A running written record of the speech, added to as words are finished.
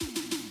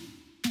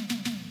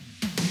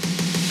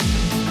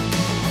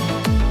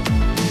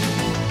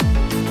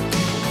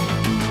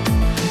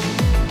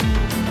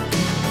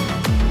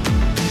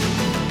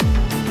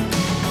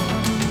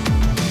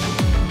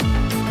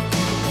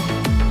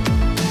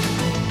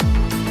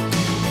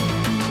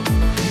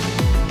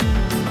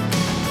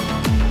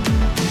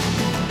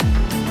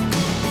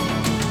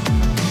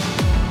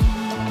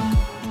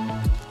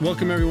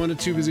Welcome everyone to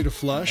Too Busy to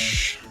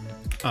Flush.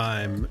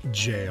 I'm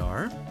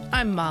JR.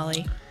 I'm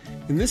Molly.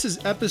 And this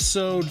is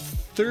episode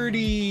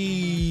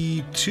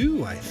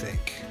 32, I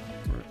think.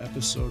 Or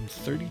episode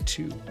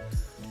 32.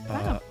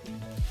 Wow.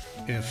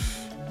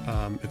 If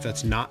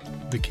that's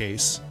not the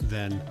case,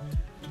 then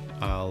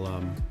I'll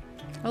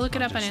look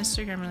it I'll up on just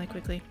Instagram really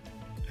quickly.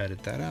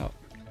 edit that out.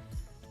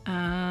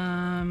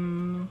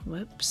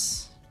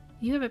 Whoops.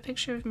 You have a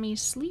picture of me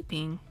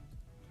sleeping.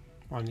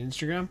 On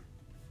Instagram?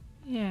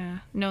 Yeah.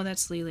 No,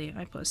 that's Lily.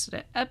 I posted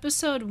it.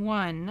 Episode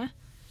 1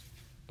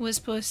 was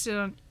posted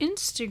on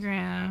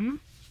Instagram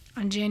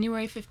on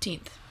January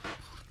 15th.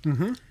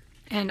 Mm-hmm.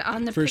 And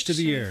on the First picture, of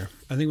the year.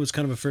 I think it was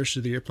kind of a first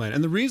of the year plan.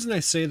 And the reason I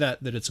say that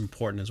it's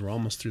important is we're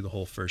almost through the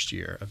whole first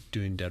year of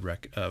doing Dead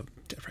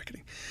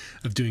Reckoning,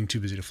 of doing Too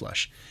Busy to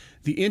Flush.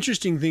 The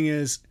interesting thing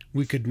is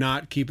we could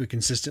not keep it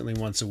consistently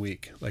once a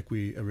week like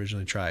we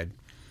originally tried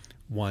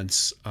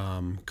once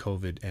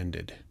COVID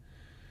ended.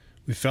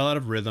 We fell out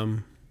of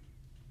rhythm,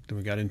 then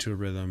we got into a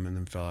rhythm, and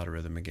then fell out of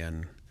rhythm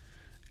again.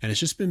 And it's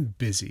just been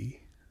busy.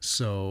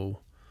 So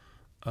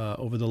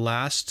over the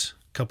last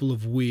couple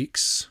of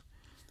weeks,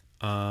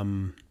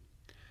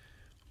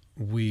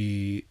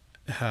 we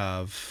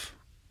have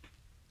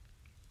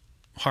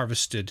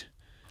harvested,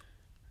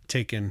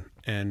 taken,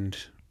 and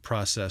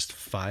processed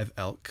 5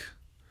 elk.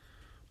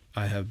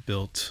 I have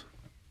built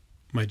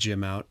my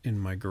gym out in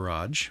my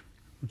garage,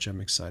 which I'm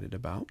excited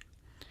about.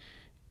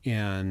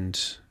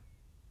 And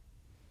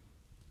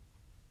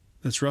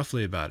that's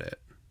roughly about it.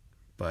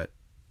 But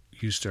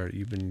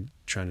you've been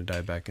trying to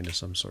dive back into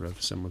some sort of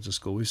semblance of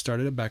school. We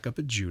started it back up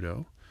at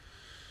judo.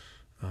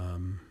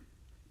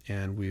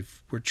 And we're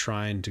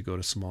trying to go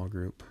to small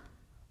group,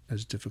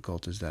 as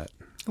difficult as that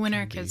when can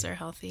our be. kids are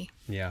healthy.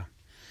 Yeah,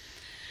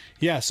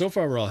 so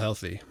far we're all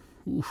healthy.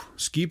 Ooh.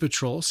 Ski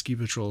Patrol's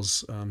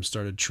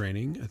started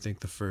training. I think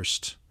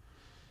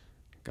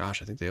I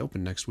think they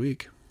open next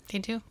week. They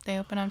do. They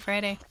open on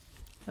Friday,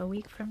 a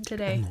week from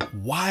today.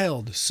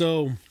 Wild.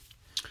 So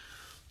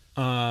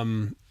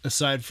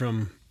aside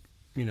from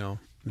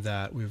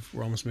that, we're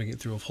almost making it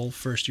through a whole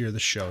first year of the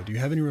show. Do you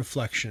have any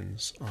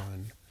reflections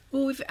on?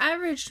 Well, we've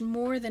averaged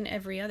more than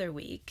every other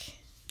week.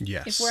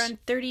 Yes. If we're on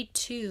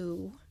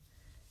 32,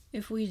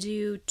 if we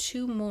do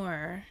 2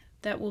 more,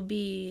 that will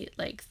be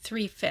like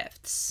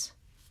 3/5,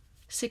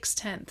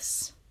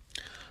 6/10.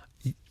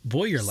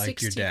 Boy, you're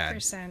like your dad.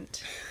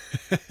 60%.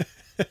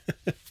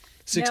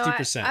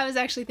 60%. No, I was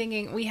actually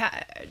thinking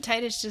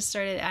Titus just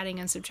started adding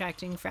and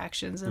subtracting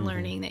fractions and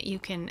learning that you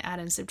can add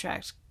and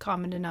subtract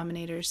common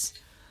denominators,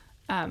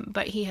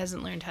 but he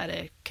hasn't learned how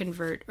to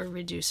convert or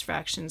reduce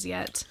fractions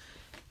yet.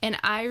 And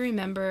I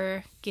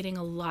remember getting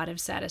a lot of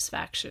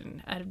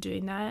satisfaction out of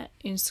doing that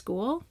in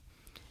school.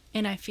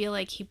 And I feel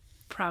like he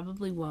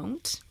probably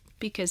won't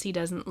because he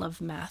doesn't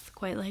love math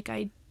quite like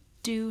I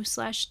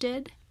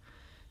do/did.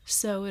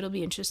 So it'll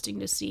be interesting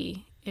to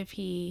see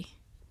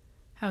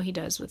how he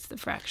does with the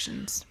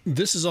fractions.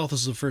 This is also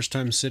the first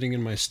time sitting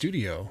in my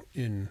studio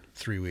in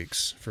 3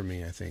 weeks for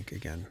me, I think,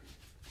 again.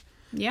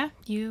 Yeah,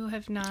 you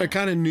have not. I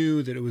kind of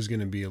knew that it was going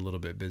to be a little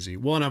bit busy.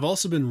 Well, and I've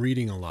also been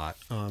reading a lot.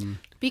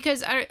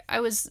 Because I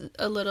was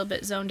a little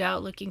bit zoned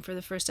out looking for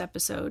the first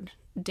episode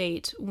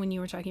date when you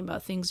were talking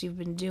about things you've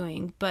been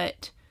doing.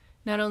 But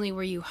not only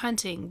were you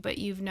hunting, but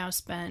you've now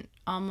spent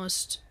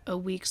almost a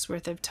week's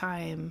worth of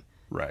time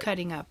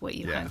cutting up what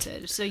you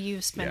hunted. So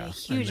you've spent a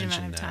huge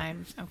amount of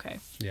time.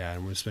 Okay. Yeah,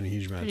 and we've spent a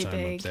huge amount of time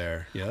big. up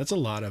there. Yeah, that's a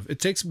lot of...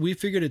 We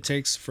figured it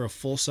takes, for a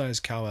full-size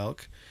cow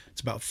elk,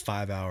 it's about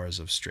 5 hours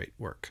of straight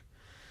work.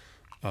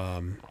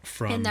 And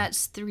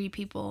that's 3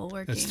 people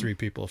working. That's 3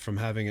 people from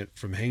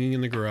hanging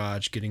in the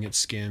garage, getting it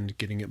skinned,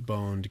 getting it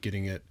boned,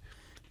 getting it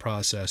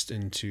processed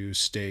into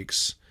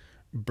steaks,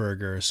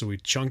 burger. So we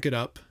chunk it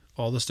up.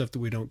 All the stuff that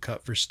we don't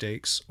cut for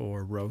steaks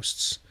or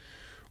roasts,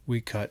 we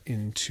cut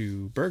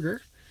into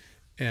burger.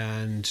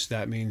 And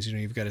that means,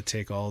 you've got to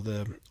take all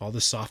the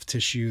soft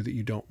tissue that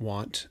you don't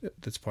want,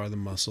 that's part of the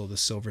muscle, the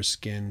silver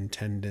skin,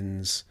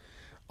 tendons,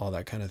 all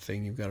that kind of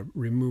thing. You've got to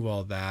remove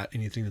all that.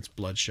 Anything that's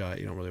bloodshot,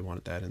 you don't really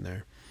want that in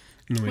there.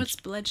 What's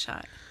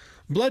bloodshot?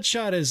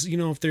 Bloodshot is,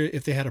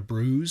 if they had a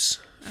bruise,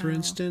 for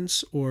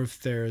instance, or if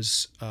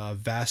there's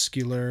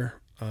vascular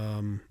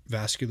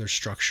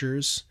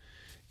structures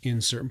in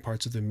certain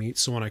parts of the meat.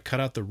 So when I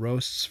cut out the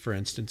roasts, for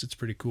instance, it's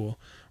pretty cool.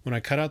 When I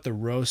cut out the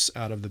roasts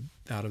out of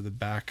the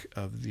back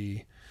of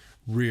the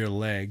rear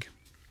leg,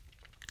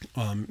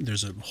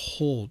 there's a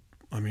whole,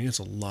 it's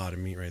a lot of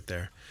meat right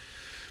there.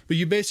 But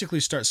you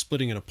basically start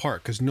splitting it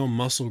apart because no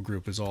muscle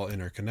group is all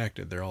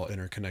interconnected. They're all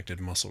interconnected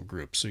muscle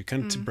groups. So you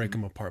kind of break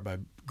them apart by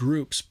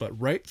groups, but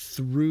right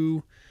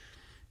through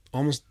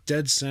almost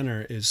dead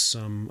center is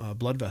some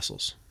blood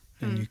vessels.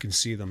 And you can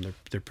see them.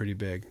 They're pretty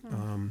big.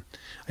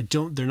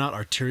 They're not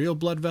arterial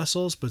blood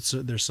vessels, but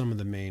they're some of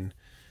the main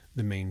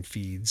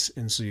feeds.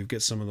 And so you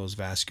get some of those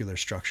vascular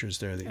structures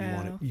there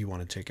that you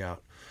want to take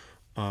out.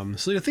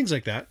 So things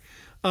like that.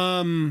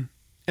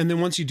 And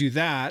then once you do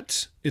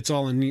that, it's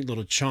all in neat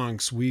little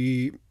chunks.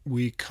 We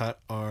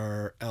cut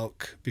our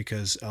elk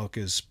because elk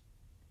is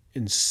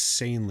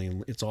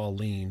insanely, it's all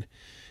lean.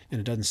 and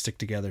it doesn't stick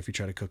together if you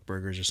try to cook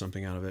burgers or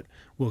something out of it,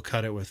 we'll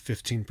cut it with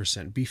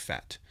 15% beef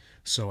fat.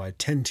 So I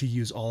tend to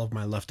use all of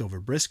my leftover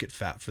brisket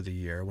fat for the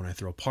year when I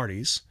throw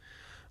parties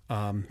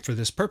for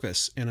this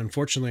purpose. And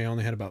unfortunately, I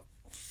only had about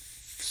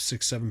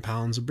 6-7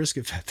 pounds of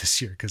brisket fat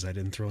this year because I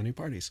didn't throw any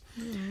parties.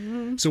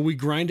 Mm-hmm. So we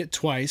grind it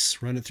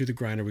twice, run it through the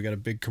grinder. We got a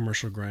big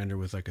commercial grinder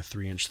with like a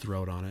 3-inch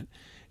throat on it.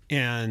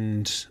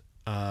 And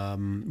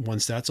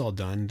once that's all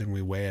done, then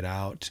we weigh it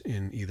out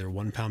in either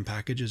 1-pound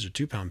packages or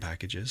 2-pound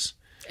packages.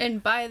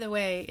 And by the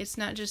way, it's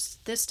not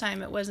just this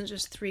time, it wasn't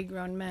just 3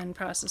 grown men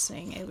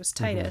processing. It was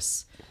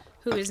Titus,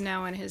 who is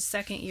now in his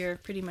 2nd year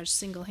of pretty much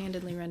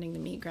single-handedly running the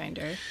meat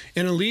grinder.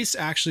 And Elise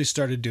actually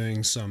started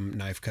doing some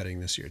knife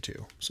cutting this year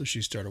too. So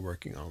she started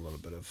working on a little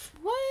bit of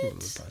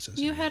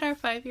processing. You had our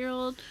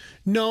 5-year-old?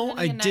 No,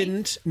 I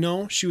didn't.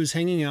 No, she was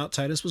hanging out.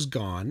 Titus was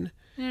gone.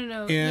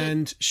 No.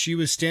 And she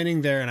was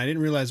standing there, and I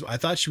didn't realize. I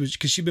thought she was,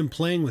 because she'd been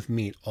playing with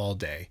meat all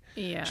day.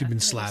 Yeah. She'd been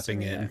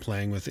slapping it and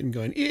playing with it and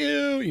going,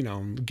 ew, you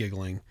know,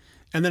 giggling.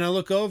 And then I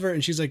look over,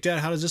 and she's like, Dad,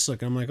 how does this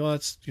look? And I'm like, oh,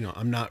 that's, you know,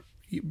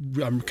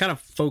 I'm kind of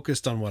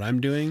focused on what I'm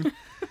doing.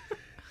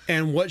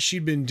 And what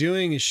she'd been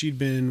doing is she'd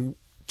been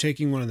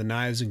taking one of the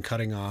knives and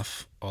cutting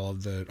off all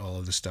of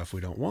the stuff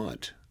we don't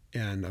want.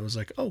 And I was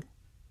like, oh,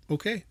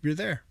 okay, you're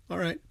there. All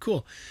right,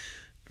 cool.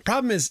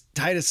 Problem is,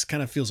 Titus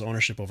kind of feels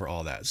ownership over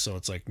all that, so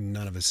it's like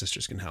none of his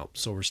sisters can help.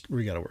 So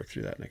we got to work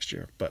through that next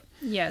year. But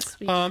yes,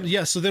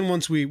 yeah. So then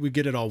once we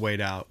get it all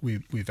weighed out, we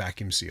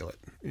vacuum seal it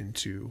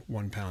into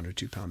 1-pound or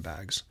 2-pound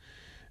bags,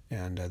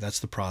 and that's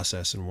the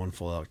process. And one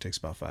full elk takes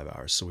about 5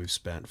 hours. So we've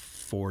spent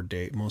 4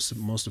 days, most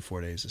of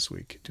 4 days this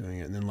week doing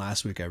it. And then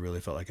last week I really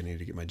felt like I needed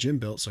to get my gym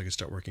built so I could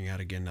start working out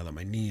again now that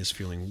my knee is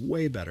feeling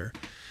way better.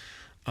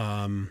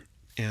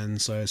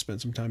 And so I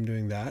spent some time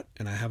doing that.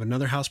 And I have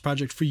another house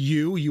project for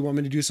you. You want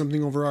me to do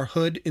something over our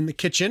hood in the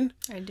kitchen?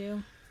 I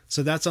do.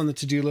 So that's on the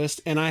to-do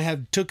list. And I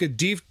have took a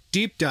deep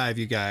dive,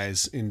 you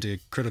guys, into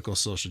critical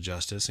social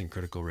justice and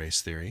critical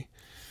race theory,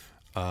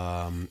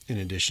 in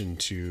addition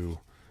to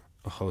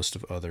a host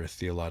of other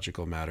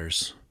theological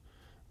matters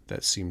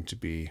that seem to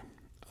be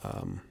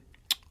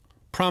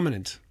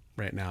prominent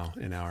right now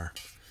in our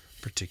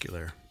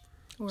particular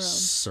world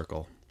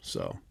circle.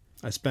 So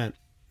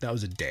that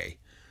was a day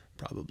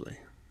probably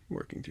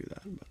working through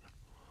that. But.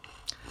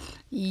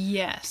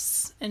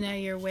 Yes, and now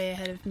you're way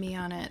ahead of me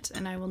on it,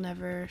 and I will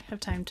never have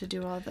time to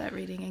do all of that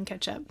reading and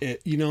catch up.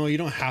 You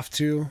don't have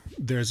to.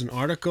 There's an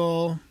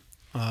article,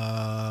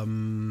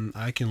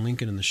 I can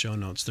link it in the show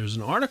notes. There's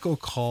an article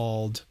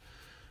called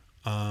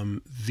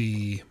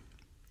the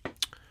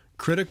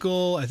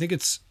critical, I think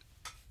it's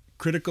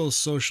critical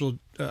social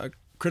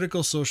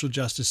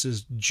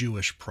justice's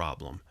Jewish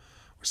problem,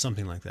 or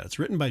something like that. It's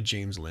written by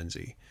James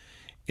Lindsay.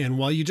 And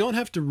while you don't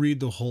have to read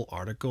the whole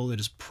article, it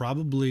is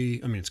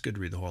probably, I mean, it's good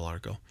to read the whole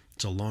article.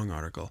 It's a long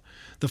article.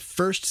 The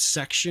first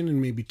section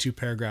and maybe 2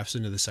 paragraphs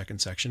into the second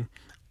section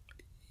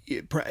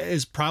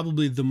is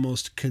probably the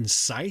most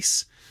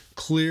concise,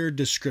 clear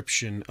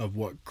description of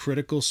what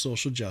critical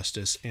social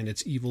justice and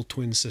its evil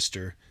twin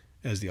sister,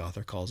 as the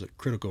author calls it,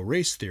 critical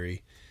race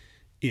theory,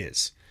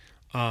 is.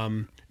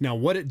 Now,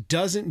 what it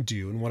doesn't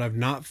do, and what I've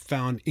not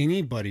found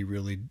anybody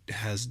really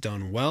has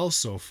done well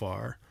so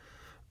far,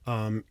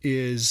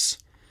 is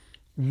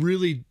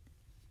really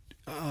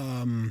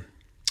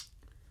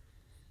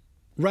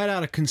write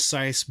out a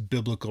concise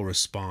biblical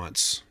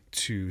response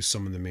to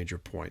some of the major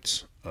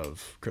points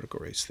of critical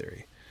race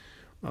theory.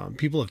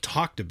 People have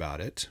talked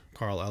about it.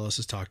 Carl Ellis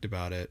has talked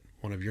about it.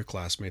 One of your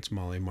classmates,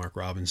 Molly, Mark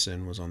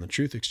Robinson, was on the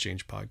Truth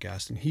Exchange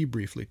podcast, and he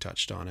briefly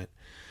touched on it.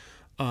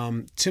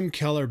 Tim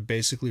Keller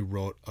basically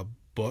wrote a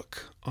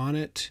book on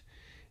it,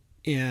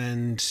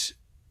 and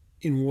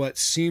in what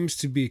seems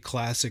to be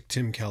classic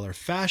Tim Keller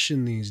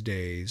fashion these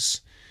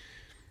days,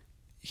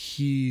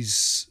 he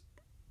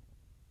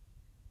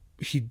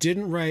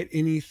didn't write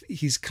any,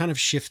 he's kind of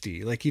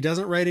shifty. Like, he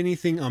doesn't write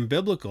anything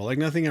unbiblical. Like,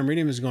 nothing I'm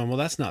reading is going, well,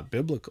 that's not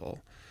biblical.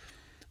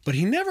 But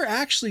he never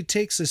actually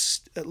takes a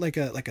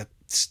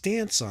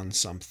stance on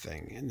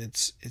something. And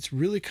it's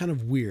really kind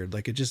of weird.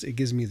 Like, it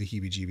gives me the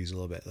heebie-jeebies a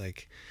little bit.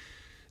 Like,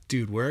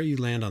 dude, where you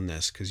land on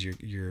this? Because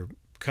you're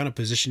kind of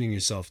positioning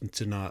yourself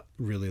to not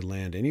really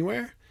land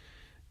anywhere.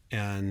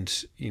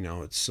 And,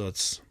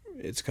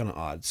 it's kind of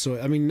odd. So,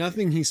 I mean,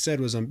 nothing he said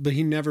was, but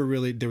he never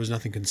really, there was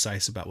nothing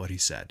concise about what he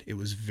said. It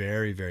was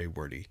very, very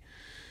wordy,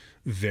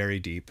 very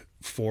deep,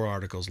 4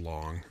 articles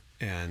long,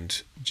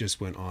 and just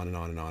went on and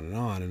on and on and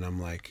on. And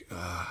I'm like,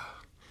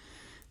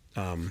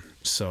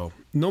 so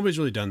nobody's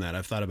really done that.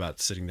 I've thought about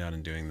sitting down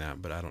and doing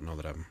that, but I don't know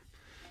that I'm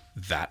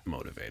that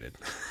motivated.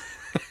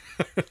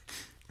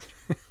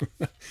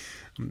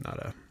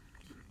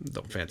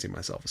 Don't fancy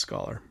myself a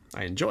scholar.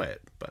 I enjoy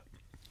it, but.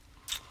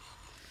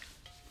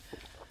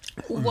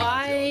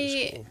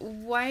 Why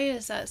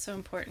is that so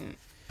important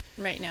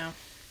right now?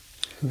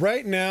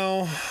 Right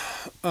now,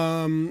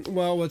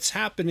 well, what's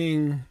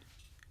happening,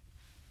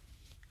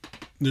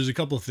 there's a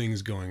couple of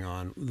things going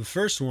on. The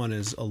first one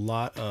is a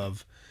lot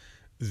of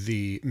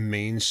the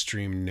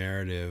mainstream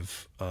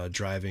narrative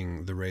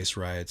driving the race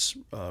riots,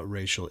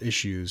 racial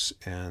issues,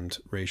 and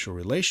racial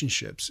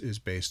relationships is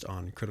based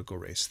on critical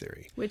race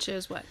theory. Which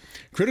is what?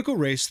 Critical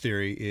race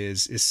theory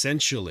is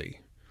essentially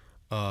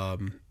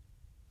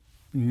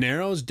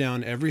narrows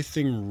down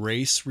everything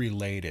race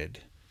related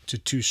to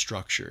two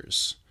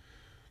structures: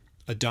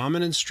 a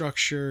dominant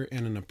structure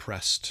and an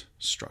oppressed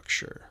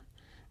structure.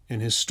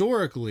 And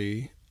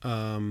historically,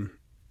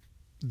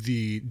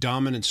 the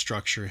dominant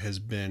structure has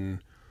been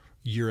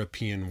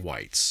European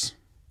whites,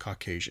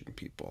 Caucasian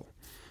people.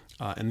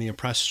 And the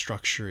oppressed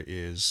structure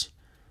is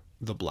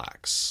the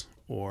blacks,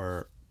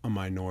 or a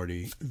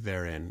minority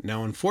therein.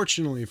 Now,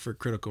 unfortunately for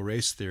critical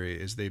race theory,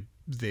 is they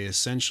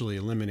essentially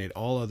eliminate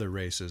all other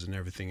races and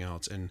everything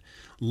else and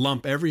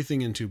lump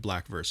everything into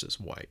black versus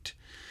white.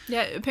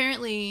 Yeah,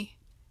 apparently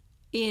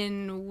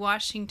in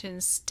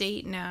Washington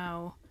state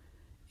now,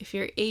 if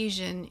you're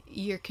Asian,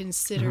 you're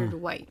considered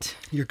white.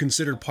 You're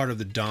considered part of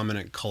the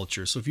dominant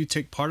culture. So if you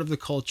take part of the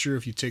culture,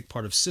 if you take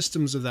part of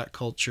systems of that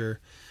culture,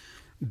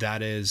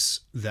 that is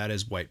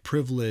white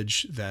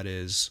privilege. That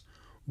is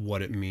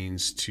what it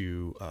means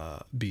to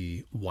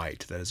be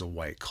white. That is a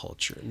white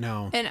culture.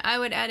 Now, and I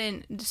would add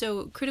in,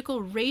 so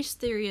critical race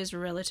theory is a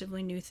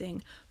relatively new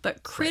thing,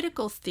 but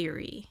critical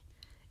theory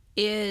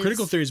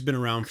has been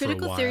around for a while.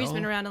 Critical theory's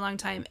been around a long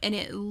time, and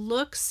it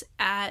looks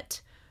at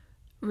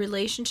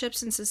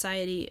relationships in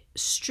society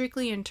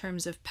strictly in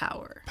terms of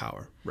power.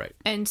 Power, right.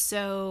 And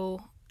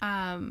so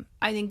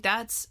I think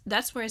that's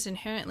where it's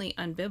inherently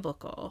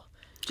unbiblical.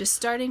 Just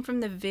starting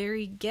from the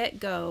very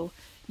get-go,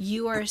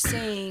 you are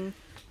saying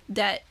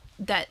that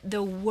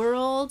the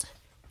world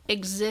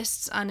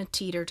exists on a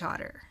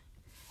teeter-totter.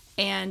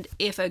 And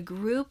if a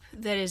group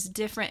that is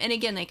different, and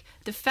again, like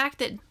the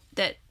fact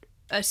that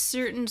a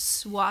certain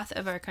swath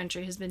of our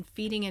country has been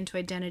feeding into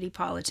identity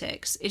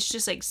politics, it's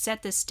just like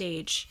set the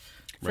stage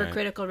for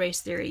critical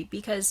race theory,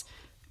 because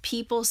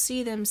people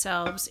see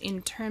themselves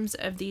in terms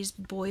of these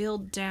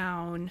boiled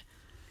down,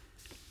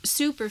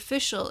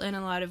 superficial in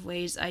a lot of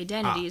ways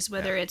identities,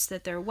 whether it's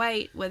that they're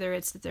white, whether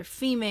it's that they're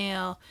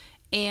female.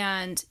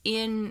 And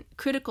in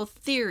critical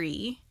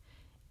theory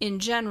in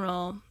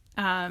general,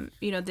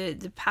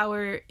 the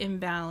power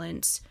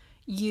imbalance,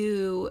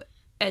 you,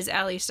 as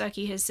Ali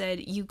Stuckey has said,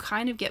 you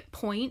kind of get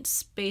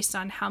points based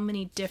on how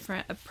many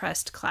different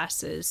oppressed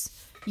classes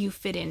you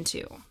fit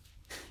into.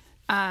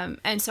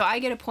 And so I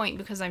get a point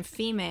because I'm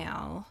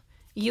female.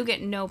 You get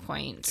no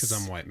points. Because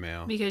I'm white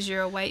male. Because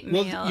you're a white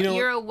male. Well,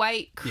 you're a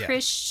white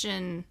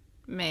Christian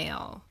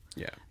male.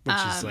 Yeah, which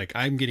is like,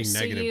 I'm getting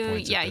negative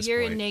points at this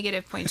you're point. in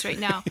negative points right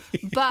now.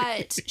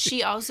 But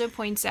she also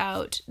points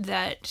out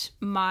that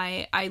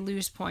I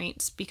lose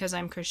points because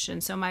I'm Christian.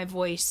 So my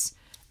voice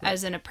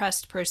as an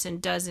oppressed person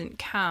doesn't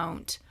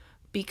count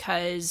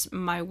because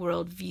my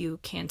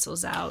worldview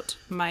cancels out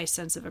my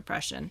sense of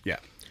oppression. Yeah.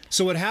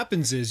 So what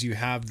happens is you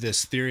have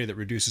this theory that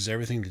reduces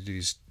everything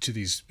to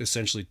these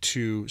essentially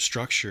two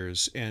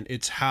structures, and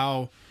it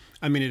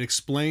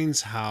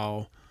explains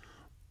how,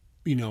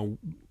 it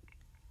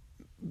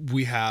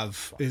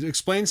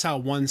explains how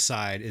one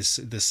side is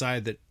the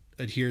side that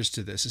adheres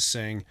to this is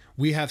saying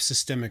we have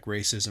systemic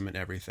racism in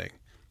everything.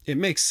 It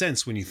makes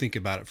sense when you think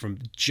about it from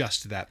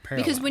just that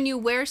parallel. Because when you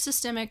wear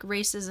systemic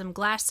racism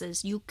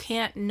glasses, you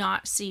can't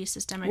not see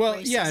systemic racism.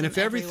 Well, yeah, and if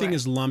everything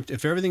is lumped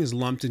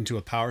into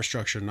a power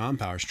structure,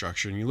 non-power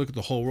structure, and you look at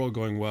the whole world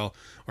going, well,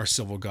 our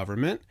civil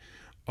government,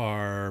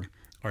 our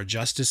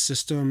justice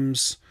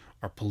systems,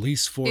 our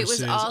police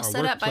forces, our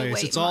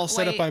workplace, it's all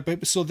set up by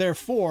so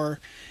therefore,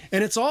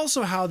 and it's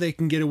also how they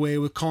can get away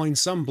with calling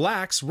some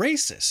blacks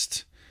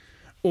racist,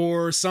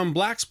 or some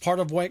blacks part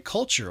of white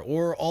culture,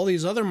 or all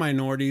these other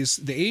minorities,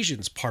 the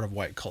Asians, part of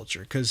white culture,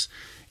 because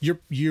you're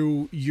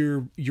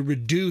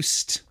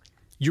reduced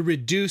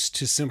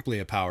to simply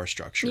a power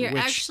structure. You're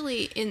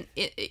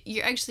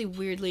actually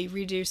weirdly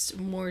reduced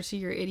more to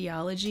your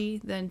ideology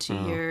than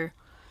to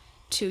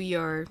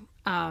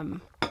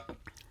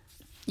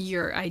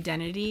your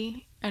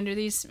identity under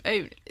these.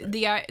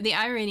 The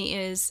irony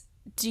is,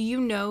 do you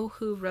know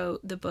who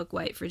wrote the book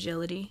White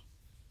Fragility?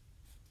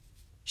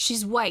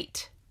 She's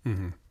white.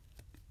 Mm-hmm.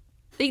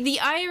 The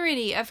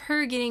irony of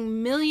her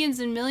getting millions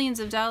and millions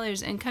of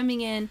dollars and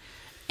coming in,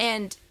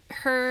 and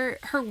her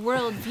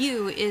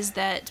worldview is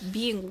that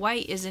being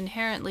white is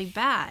inherently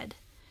bad.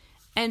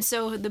 And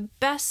so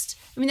that's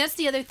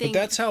the other thing. But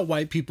that's how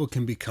white people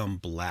can become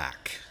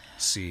black.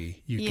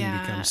 See, you can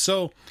become.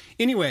 So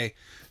anyway,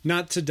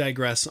 not to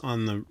digress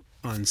on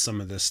some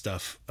of this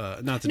stuff.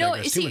 Not to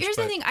digress too much. Here's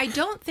the thing. I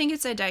don't think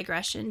it's a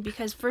digression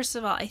because, first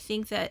of all, I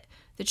think that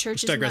the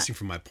church is digressing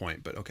from my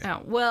point, but okay.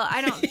 Oh, well,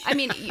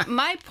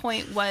 my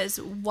point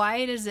was,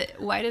 why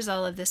does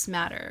all of this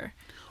matter?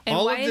 And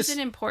why is it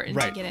important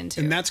to get into?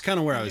 And that's kind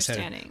of where I was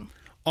heading.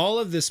 All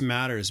of this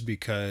matters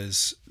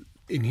because,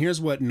 and here's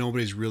what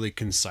nobody's really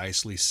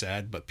concisely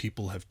said, but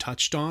people have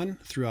touched on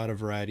throughout a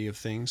variety of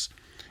things,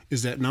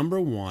 is that number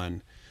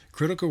one,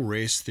 critical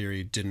race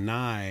theory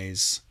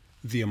denies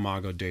the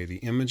Imago Dei, the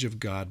image of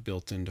God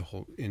built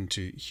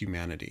into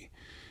humanity.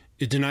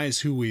 it denies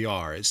who we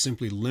are. It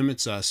simply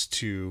limits us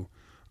to,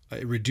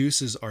 it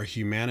reduces our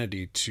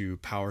humanity to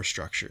power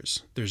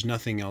structures. There's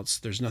nothing else.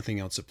 There's nothing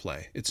else at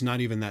play. It's not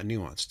even that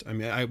nuanced. I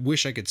mean, I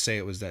wish I could say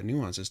it was that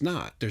nuanced. It's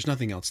not. There's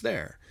nothing else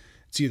there.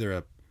 It's either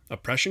a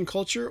oppression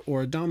culture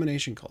or a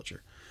domination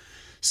culture.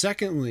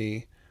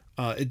 Secondly,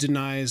 it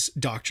denies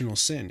doctrinal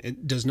sin.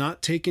 It does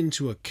not take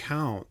into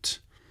account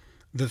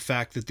the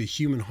fact that the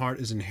human heart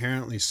is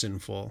inherently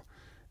sinful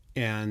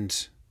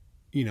and,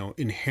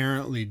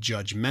 inherently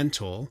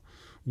judgmental,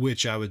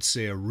 which I would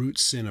say a root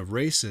sin of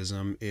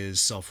racism is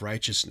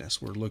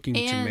self-righteousness. We're looking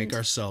to make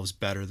ourselves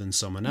better than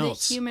someone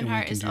else. The human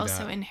heart is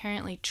also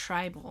inherently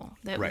tribal,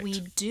 that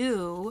we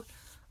do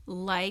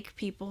like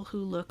people who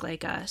look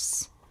like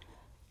us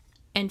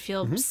and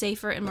feel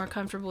safer and more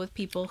comfortable with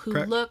people who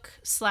look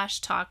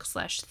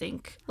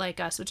 /talk/think like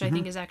us, which I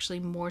think is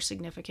actually more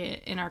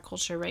significant in our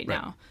culture right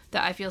now.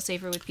 That I feel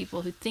safer with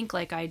people who think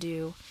like I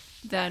do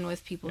than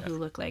with people who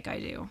look like I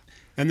do.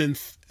 And then,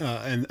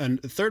 and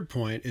the third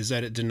point is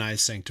that it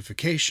denies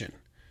sanctification.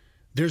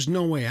 There's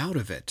no way out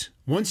of it.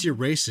 Once you're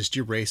racist,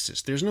 you're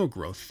racist. There's no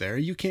growth there.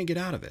 You can't get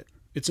out of it.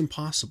 It's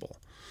impossible.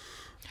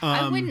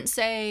 I wouldn't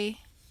say,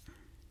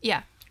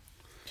 I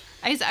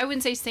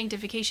wouldn't say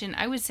sanctification.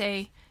 I would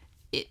say,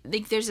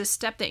 there's a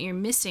step that you're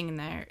missing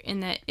there, in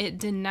that it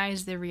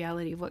denies the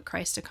reality of what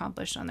Christ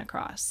accomplished on the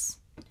cross.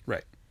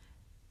 Right.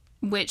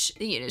 Which,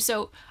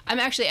 so I'm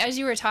actually, as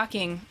you were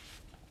talking,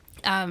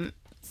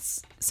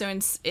 so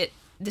in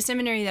the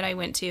seminary that I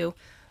went to,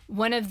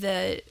 one of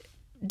the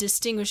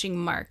distinguishing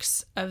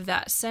marks of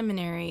that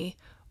seminary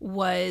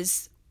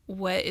was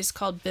what is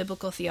called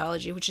biblical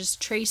theology, which is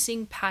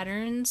tracing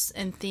patterns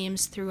and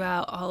themes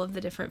throughout all of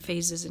the different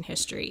phases in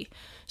history.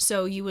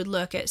 So you would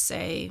look at,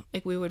 say,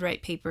 like we would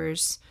write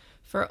papers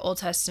for Old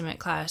Testament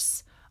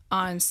class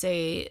on,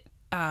 say,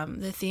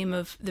 the theme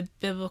of the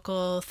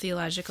biblical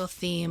theological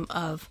theme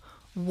of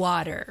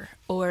water,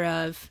 or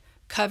of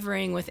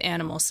covering with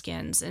animal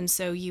skins. And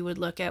so you would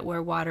look at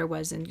where water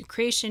was in the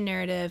creation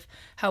narrative,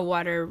 how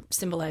water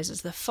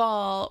symbolizes the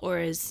fall, or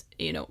is,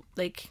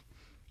 like,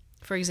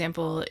 for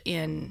example,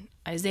 in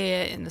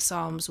Isaiah, in the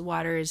Psalms,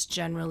 water is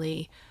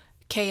generally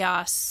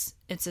chaos.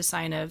 It's a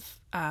sign of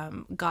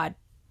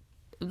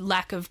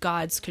lack of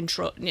God's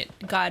control,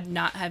 God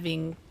not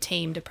having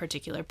tamed a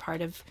particular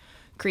part of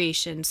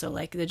creation. So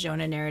like the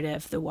Jonah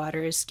narrative, the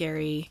water is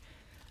scary.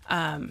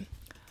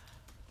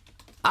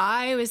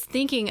 I was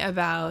thinking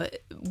about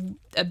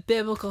a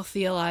biblical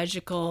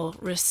theological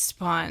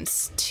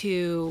response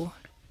to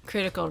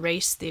critical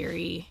race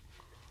theory,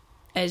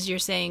 as you're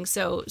saying.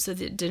 So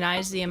that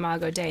denies the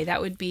Imago Dei.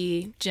 That would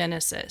be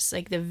Genesis.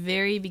 Like the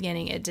very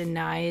beginning, it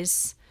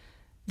denies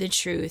the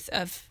truth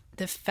of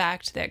the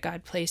fact that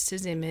God placed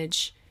his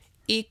image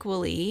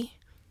equally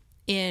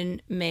in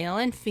male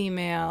and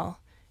female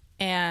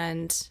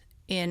and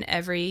in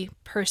every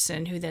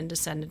person who then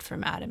descended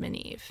from Adam and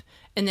Eve.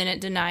 And then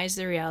it denies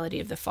the reality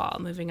of the fall,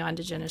 moving on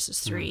to Genesis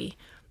 3,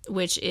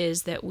 which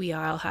is that we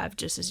all have,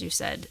 just as you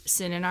said,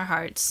 sin in our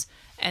hearts.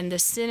 And the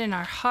sin in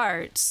our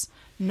hearts,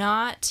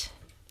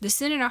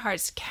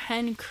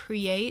 can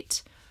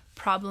create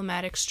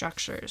problematic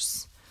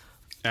structures.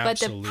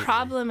 Absolutely. But the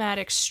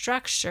problematic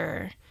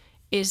structure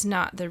is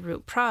not the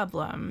root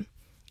problem.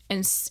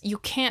 And you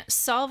can't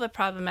solve a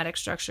problematic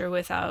structure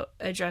without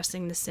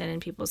addressing the sin in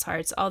people's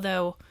hearts.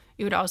 Although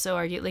you would also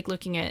argue, like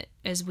looking at,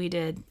 as we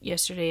did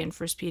yesterday in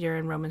 1 Peter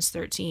and Romans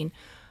 13,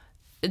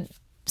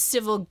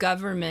 civil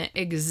government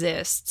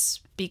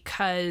exists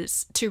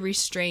because to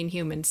restrain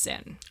human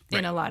sin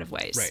in a lot of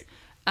ways. Right.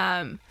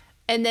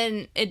 And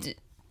then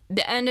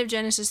the end of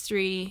Genesis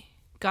 3,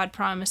 God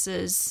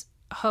promises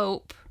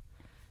hope.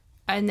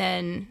 And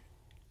then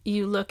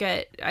you look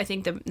at, I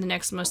think the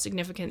next most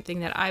significant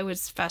thing that I would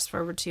fast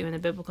forward to in the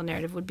biblical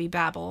narrative would be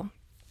Babel.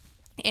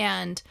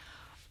 And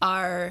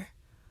our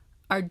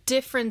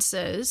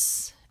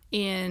differences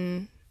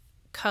in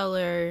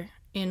color,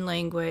 in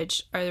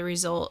language, are the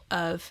result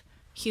of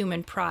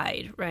human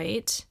pride,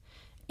 right?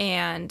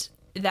 And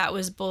that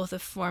was both a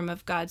form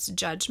of God's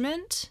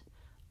judgment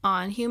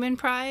on human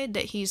pride,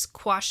 that he's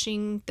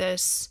quashing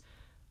this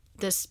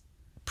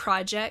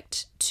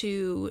project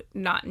to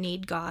not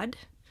need God.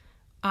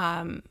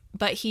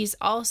 But he's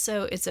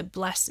also, it's a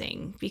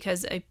blessing,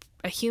 because a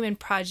human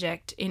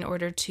project, in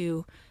order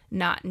to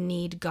not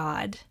need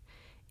God,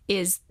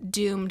 is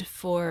doomed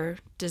for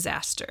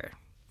disaster,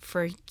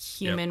 for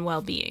human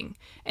well-being.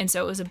 And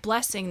so it was a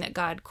blessing that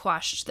God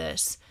quashed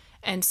this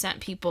and sent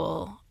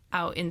people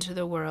out into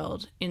the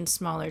world in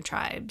smaller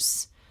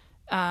tribes.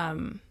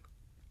 And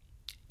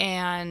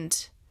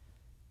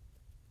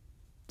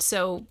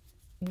so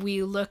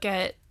we look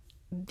at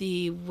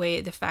the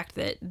fact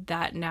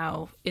that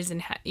now is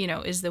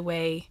the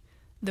way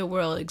the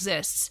world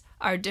exists.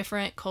 Our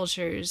different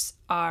cultures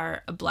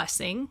are a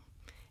blessing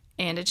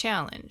and a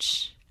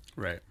challenge.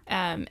 Right.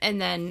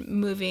 And then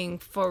moving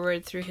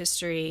forward through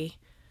history,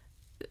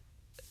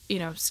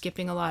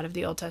 skipping a lot of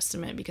the Old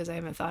Testament because I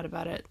haven't thought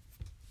about it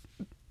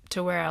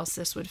to where else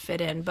this would fit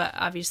in. But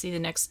obviously the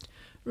next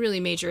really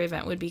major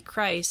event would be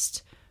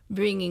Christ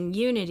bringing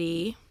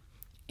unity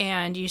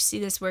And you see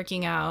this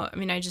working out. I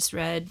mean, I just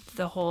read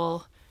the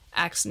whole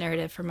Acts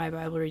narrative for my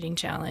Bible reading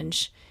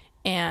challenge,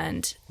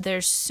 and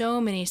there's so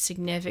many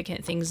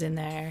significant things in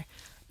there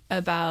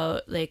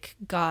about like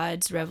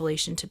God's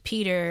revelation to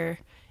Peter,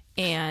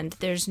 and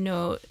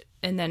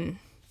then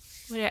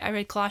I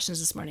read Colossians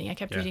this morning. I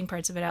kept reading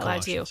parts of it out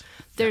loud to you.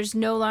 There's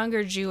no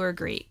longer Jew or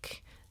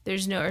Greek.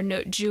 There's no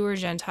Jew or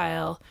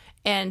Gentile,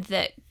 and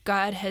that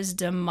God has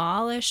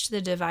demolished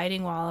the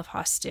dividing wall of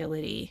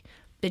hostility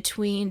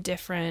between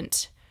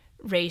different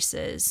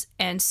races.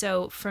 And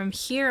so from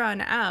here on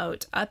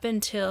out, up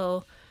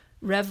until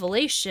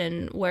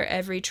Revelation, where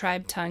every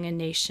tribe, tongue, and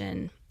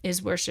nation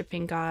is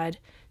worshiping God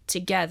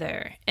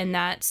together, and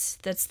that's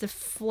the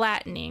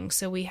flattening.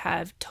 So we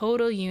have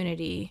total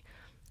unity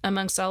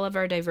amongst all of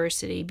our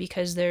diversity,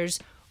 because there's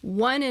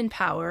one in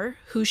power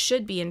who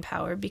should be in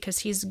power because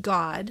he's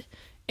God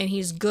and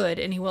he's good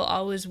and he will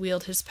always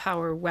wield his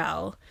power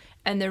well.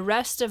 And the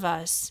rest of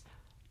us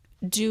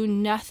do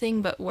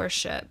nothing but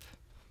worship,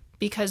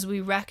 because we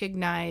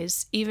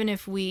recognize, even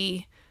if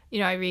we,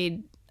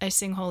 I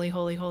sing Holy,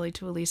 Holy, Holy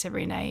to Elise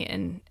every night,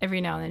 and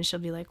every now and then she'll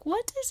be like,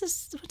 what is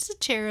this? What's a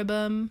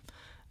cherubim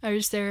or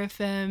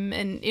seraphim?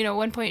 And, at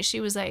one point she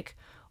was like,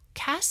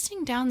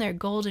 casting down their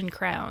golden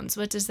crowns.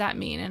 What does that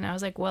mean? And I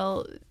was like,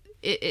 well,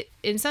 it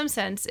in some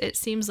sense, it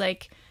seems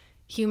like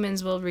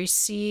humans will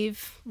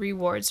receive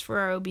rewards for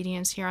our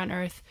obedience here on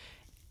earth,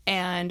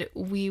 and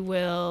we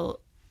will,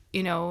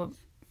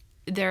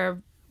 there are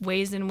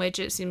ways in which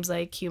it seems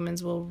like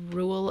humans will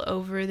rule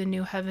over the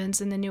new heavens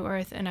and the new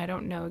earth, and I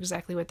don't know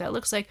exactly what that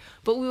looks like,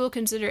 but we will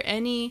consider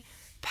any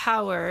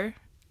power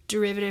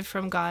derivative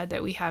from God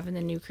that we have in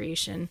the new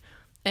creation,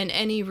 and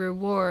any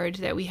reward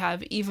that we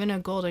have, even a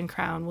golden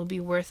crown, will be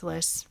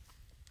worthless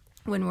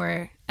when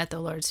we're at the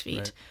Lord's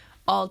feet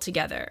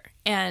altogether.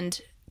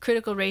 And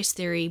critical race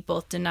theory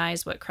both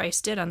denies what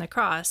Christ did on the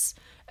cross,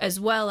 as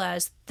well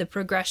as the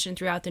progression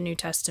throughout the New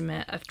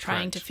Testament of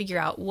trying to figure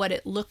out what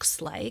it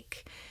looks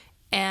like.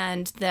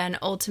 And then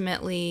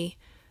ultimately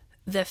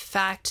the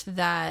fact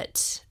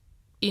that,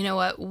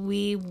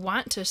 we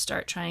want to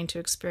start trying to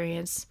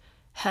experience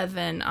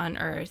heaven on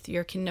earth.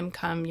 Your kingdom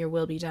come, your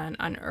will be done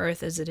on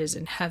earth as it is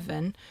in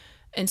heaven.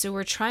 And so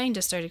we're trying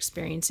to start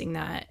experiencing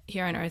that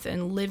here on earth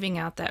and living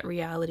out that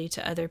reality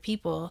to other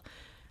people.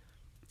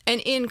 And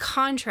in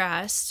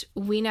contrast,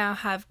 we now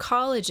have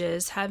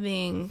colleges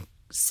having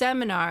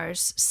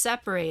seminars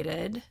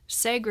segregated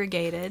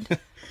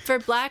for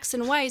blacks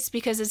and whites,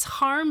 because it's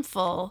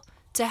harmful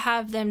to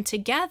have them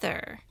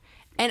together.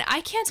 And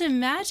I can't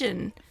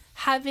imagine,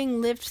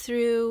 having lived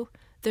through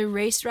the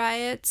race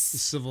riots, the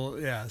civil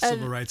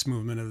rights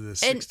movement of the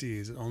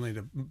 60s, only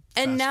to fast forward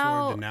to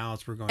now,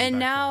 we're going and back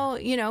now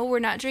there. We're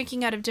not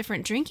drinking out of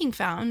different drinking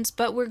fountains,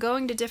 but we're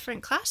going to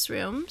different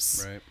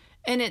classrooms. Right.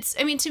 And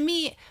to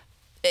me,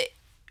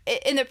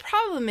 and the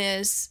problem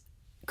is,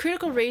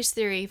 critical race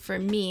theory for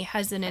me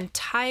has an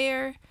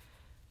entire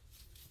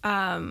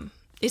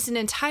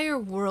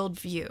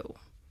worldview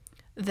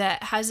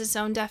that has its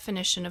own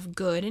definition of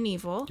good and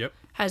evil,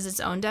 has its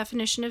own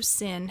definition of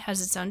sin,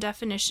 has its own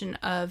definition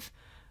of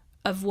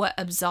what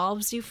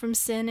absolves you from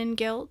sin and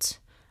guilt,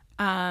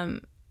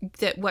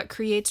 that what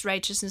creates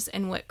righteousness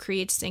and what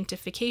creates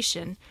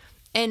sanctification.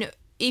 And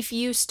if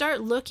you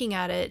start looking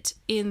at it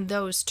in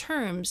those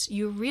terms,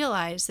 you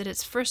realize that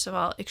it's, first of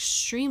all,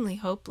 extremely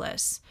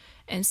hopeless,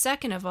 and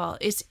second of all,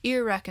 it's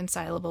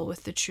irreconcilable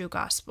with the true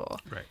gospel.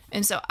 Right.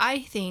 And so I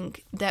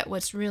think that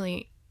what's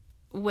really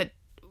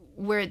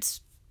where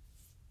it's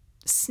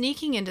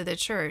sneaking into the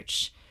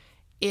church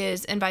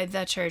is, and by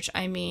the church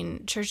I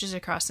mean churches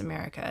across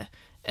America,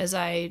 as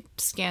I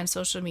scan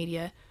social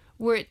media,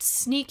 where it's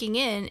sneaking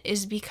in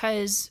is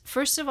because,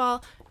 first of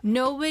all,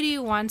 nobody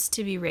wants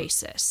to be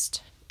racist.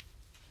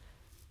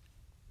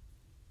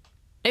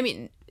 I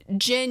mean,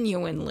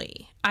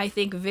 genuinely, I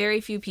think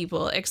very few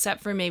people,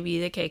 except for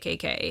maybe the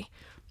KKK,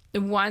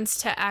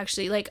 wants to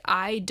actually,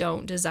 I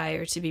don't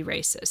desire to be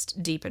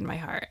racist deep in my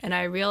heart. And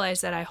I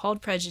realize that I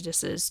hold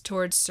prejudices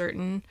towards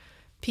certain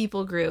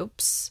people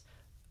groups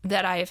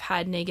that I've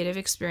had negative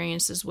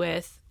experiences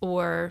with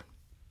or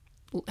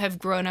have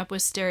grown up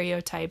with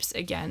stereotypes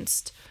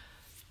against.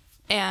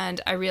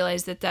 And I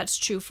realize that that's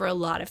true for a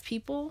lot of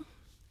people.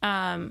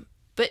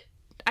 But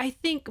I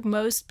think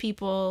most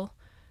people,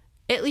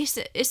 at least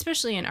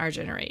especially in our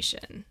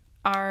generation,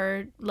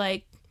 are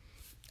like,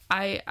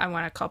 I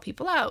want to call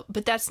people out,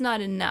 but that's not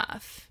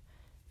enough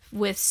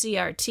with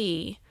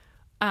CRT.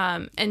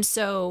 And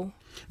so...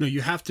 No,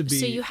 you have to be...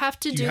 So you have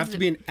to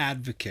be an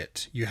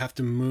advocate. You have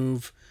to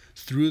move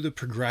through the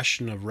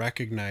progression of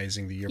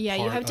recognizing that you're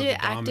part of the dominant culture. Yeah, you have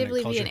to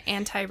actively be an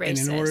anti-racist. And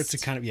in order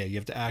to you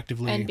have to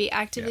actively... And be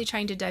actively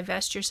trying to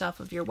divest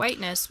yourself of your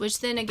whiteness, which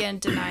then again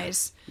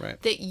denies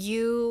that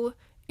you,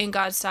 in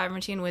God's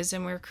sovereignty and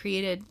wisdom, were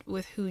created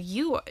with who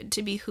you are,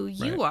 to be who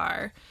you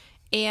are.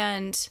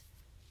 And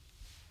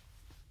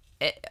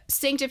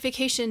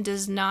sanctification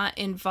does not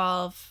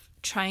involve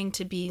trying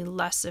to be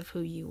less of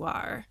who you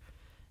are.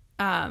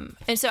 And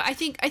so I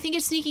think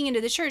it's sneaking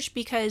into the church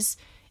because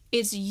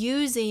it's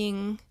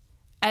using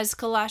as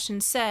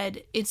Colossians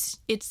said, it's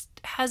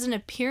has an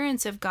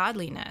appearance of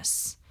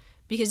godliness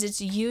because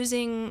it's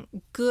using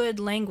good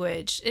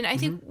language. And I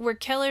think where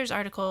Keller's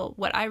article,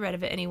 what I read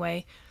of it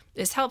anyway,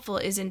 is helpful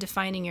is in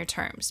defining your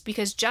terms,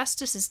 because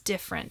justice is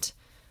different.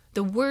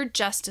 The word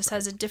justice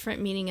has a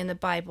different meaning in the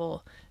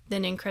Bible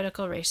than in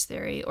critical race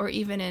theory or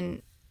even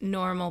in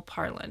normal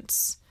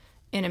parlance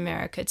in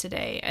America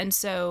today. And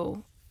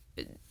so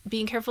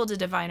being careful to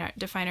define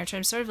our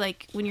terms, sort of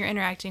like when you're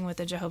interacting with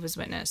a Jehovah's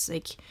Witness,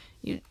 like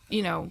you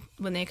know,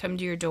 when they come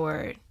to your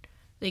door,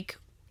 like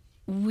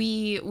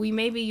we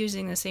may be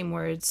using the same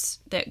words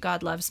that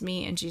God loves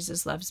me and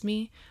Jesus loves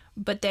me,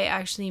 but they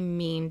actually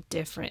mean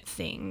different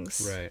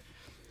things. Right.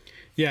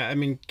 Yeah, I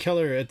mean,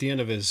 Keller, at the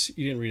end of his,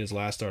 you didn't read his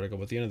last article,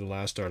 but at the end of the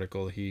last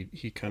article,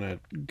 he kind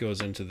of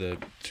goes into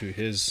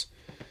his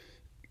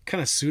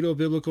kind of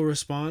pseudo-biblical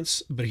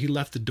response, but he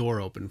left the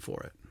door open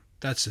for it.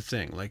 That's the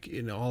thing. Like,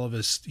 in all of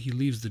his, he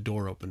leaves the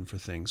door open for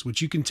things,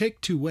 which you can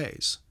take two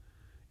ways.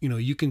 You know,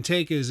 you can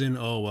take it as in,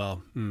 oh,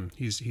 well,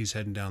 he's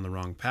heading down the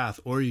wrong path,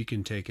 or you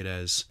can take it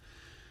as,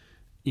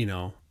 you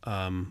know,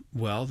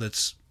 well,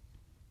 it's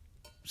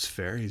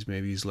fair.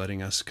 He's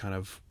letting us kind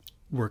of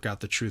work out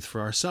the truth for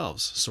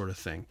ourselves, sort of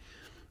thing.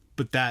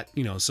 But that,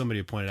 you know,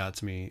 somebody pointed out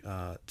to me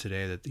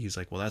today that he's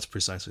like, well, that's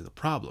precisely the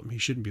problem. He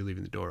shouldn't be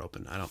leaving the door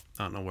open. I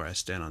don't know where I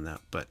stand on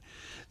that. But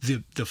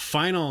the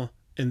final,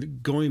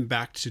 and going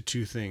back to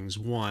two things.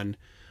 One,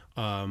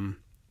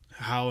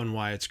 how and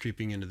why it's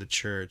creeping into the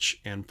church,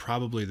 and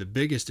probably the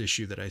biggest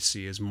issue that I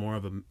see is more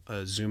of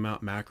a zoom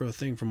out macro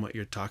thing from what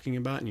you're talking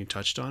about, and you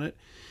touched on it,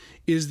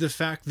 is the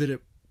fact that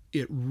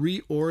it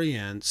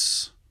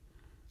reorients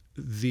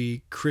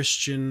the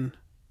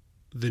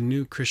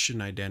new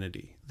Christian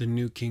identity, the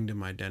new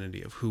kingdom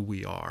identity of who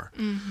we are.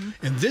 Mm-hmm.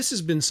 And this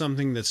has been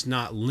something that's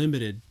not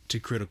limited to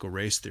critical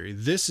race theory.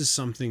 This is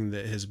something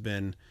that has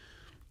been,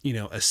 you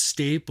know, a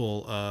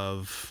staple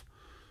of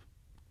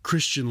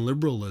Christian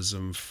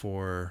liberalism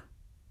for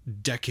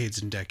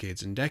decades and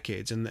decades and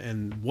decades.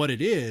 And what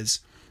it is,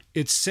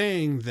 it's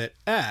saying that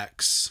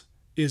X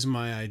is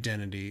my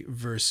identity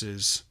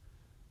versus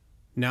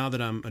now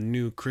that I'm a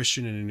new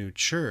Christian in a new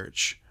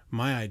church,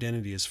 my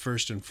identity is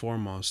first and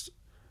foremost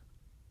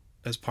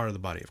as part of the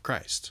body of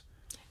Christ.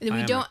 And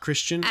we don't a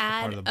Christian,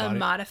 add part of the body. A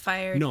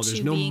modifier no, there's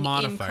to no being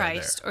modifier in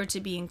Christ there. or to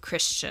being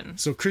Christian.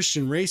 So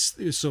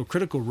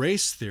critical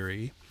race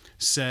theory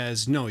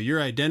says, no, your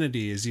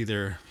identity is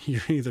you're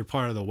either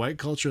part of the white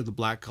culture or the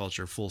black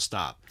culture, full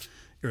stop,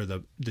 or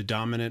the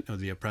dominant or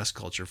the oppressed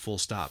culture, full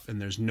stop.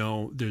 And there's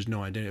no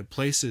identity. It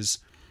places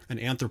an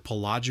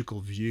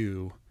anthropological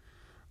view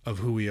of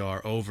who we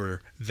are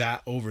over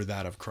that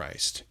of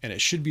Christ. And it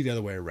should be the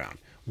other way around.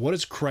 What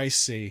does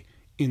Christ say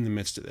in the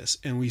midst of this?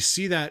 And we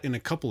see that in a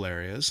couple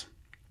areas.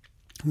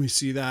 We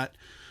see that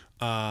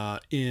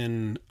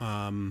in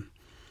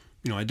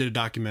I did a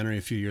documentary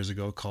a few years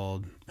ago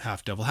called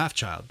Half Devil, Half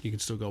Child. You can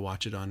still go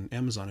watch it on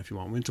Amazon if you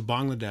want. We went to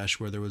Bangladesh,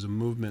 where there was a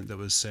movement that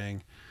was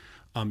saying,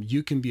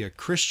 you can be a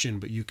Christian,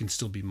 but you can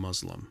still be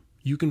Muslim.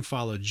 You can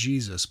follow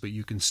Jesus, but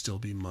you can still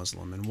be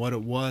Muslim. And what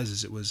it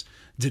was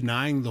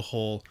denying the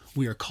whole,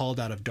 we are called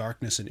out of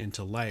darkness and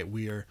into light.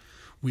 We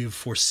have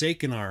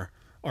forsaken our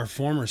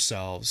former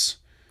selves.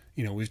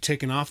 You know, we've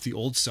taken off the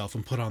old self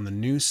and put on the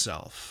new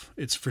self.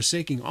 It's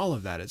forsaking all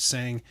of that. It's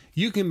saying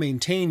you can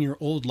maintain your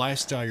old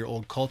lifestyle, your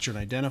old culture, and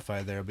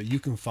identify there, but you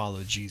can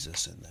follow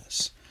Jesus in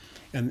this.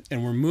 And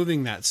we're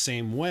moving that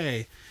same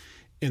way.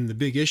 And the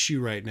big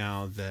issue right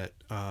now that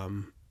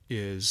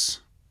is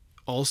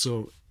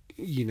also,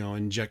 you know,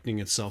 injecting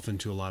itself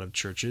into a lot of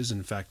churches.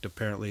 In fact,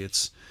 apparently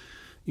it's,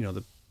 you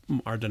know,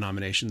 our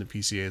denomination, the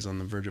PCA, is on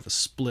the verge of a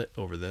split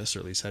over this, or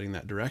at least heading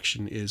that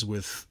direction, is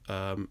with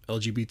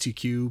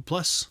LGBTQ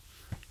plus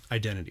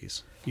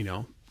identities. You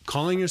know,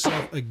 calling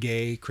yourself a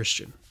gay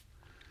Christian.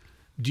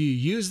 Do you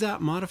use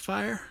that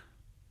modifier?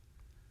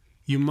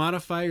 You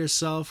modify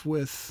yourself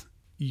with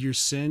your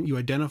sin. You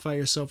identify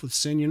yourself with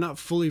sin. You're not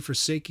fully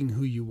forsaking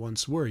who you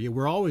once were.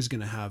 We're always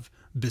going to have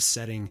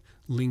besetting,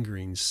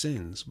 lingering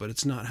sins, but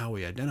it's not how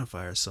we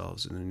identify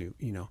ourselves in the new,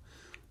 you know,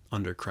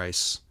 under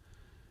Christ's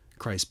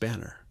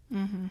banner.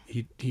 Mm-hmm.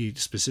 He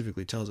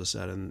specifically tells us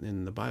that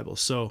in the Bible.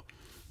 So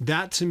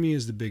that to me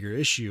is the bigger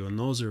issue, and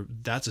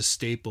that's a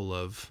staple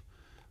of,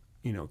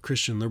 you know,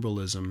 Christian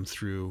liberalism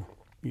through,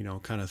 you know,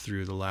 kind of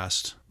through the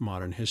last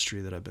modern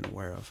history that I've been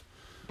aware of.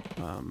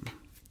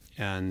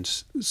 And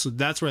so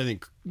that's where I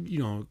think, you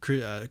know,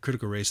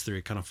 critical race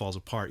theory kind of falls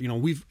apart. You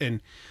know,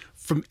 and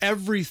from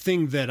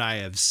everything that I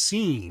have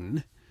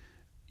seen,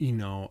 you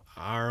know,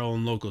 our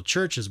own local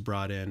church has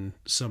brought in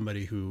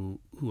somebody who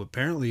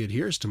apparently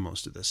adheres to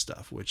most of this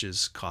stuff, which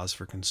is cause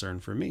for concern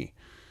for me,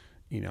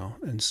 you know.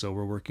 And so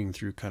we're working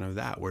through kind of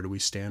that. Where do we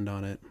stand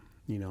on it?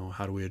 You know,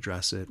 how do we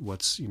address it?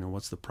 What's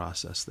the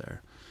process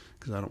there?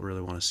 Because I don't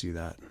really want to see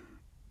that,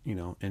 you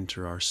know,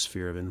 enter our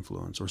sphere of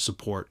influence or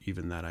support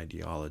even that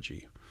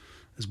ideology.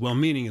 As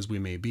well-meaning as we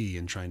may be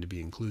in trying to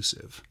be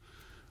inclusive,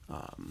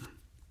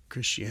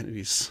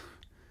 Christianity's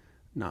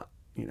not,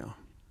 you know,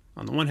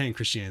 On the one hand,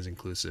 Christianity is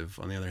inclusive.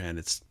 On the other hand,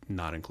 it's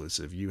not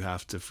inclusive. You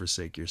have to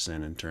forsake your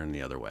sin and turn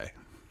the other way.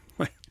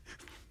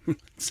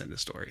 Send a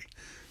story.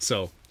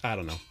 So I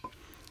don't know.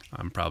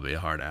 I'm probably a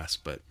hard ass,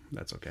 but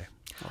that's okay.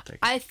 I'll take it.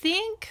 I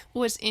think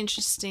what's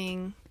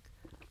interesting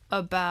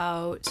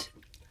about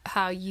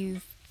how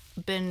you've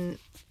been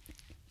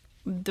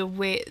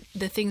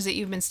the things that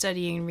you've been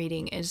studying and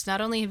reading is not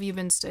only have you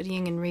been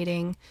studying and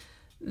reading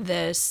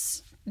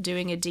this,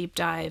 doing a deep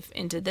dive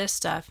into this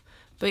stuff,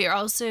 but you're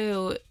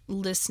also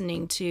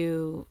listening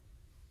to,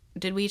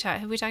 have we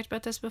talked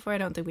about this before? I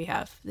don't think we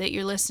have. That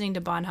you're listening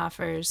to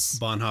Bonhoeffer's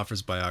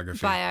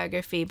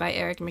biography by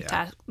Eric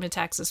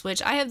Metaxas,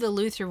 which I have the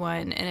Luther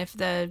one, and if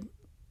the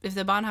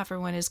Bonhoeffer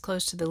one is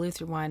close to the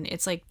Luther one,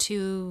 it's like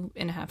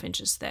 2.5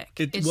 inches thick.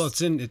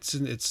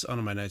 It's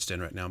on my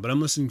nightstand right now, but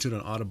I'm listening to it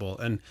on Audible,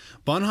 and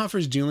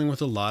Bonhoeffer's dealing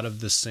with a lot of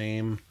the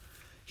same.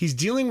 He's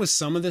dealing with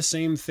some of the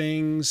same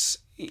things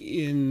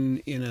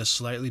in a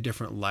slightly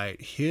different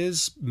light.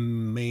 His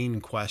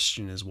main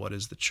question is, what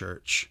is the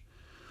church?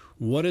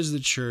 What is the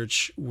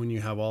church when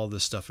you have all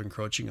this stuff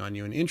encroaching on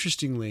you? And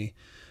interestingly,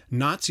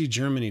 Nazi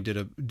Germany did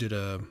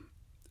a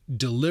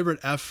deliberate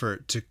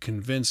effort to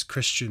convince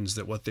Christians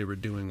that what they were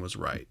doing was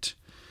right.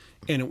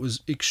 And it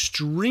was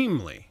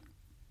extremely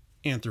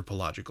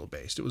anthropological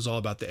based. It was all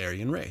about the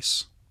Aryan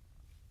race.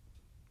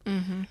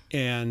 Mm-hmm.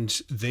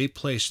 And they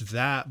placed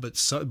that,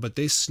 but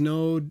they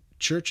snowed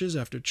churches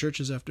after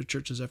churches after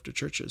churches after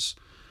churches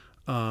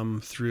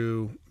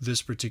through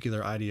this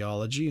particular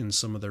ideology and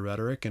some of the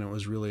rhetoric, and it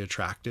was really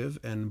attractive.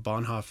 And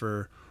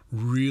Bonhoeffer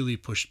really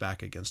pushed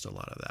back against a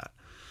lot of that.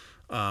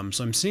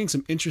 So I'm seeing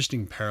some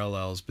interesting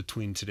parallels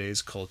between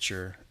today's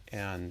culture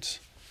and,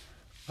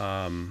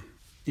 and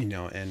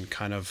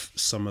kind of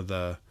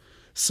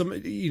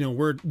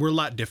we're a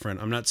lot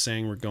different. I'm not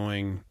saying we're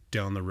going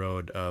down the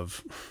road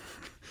of,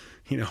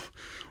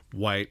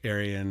 white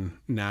Aryan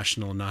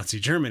national Nazi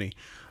Germany.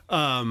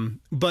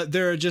 But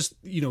there are just,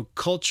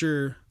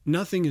 culture,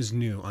 nothing is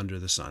new under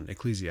the sun.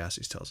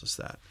 Ecclesiastes tells us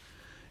that.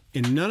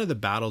 In none of the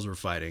battles we're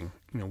fighting,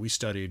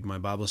 my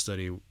Bible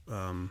study,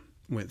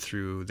 went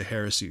through the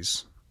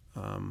heresies,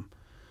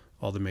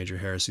 all the major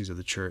heresies of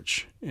the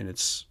church in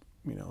its,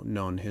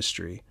 known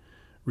history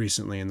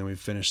recently. And then we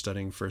finished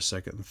studying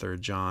 1st, 2nd, and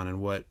 3rd John.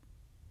 And what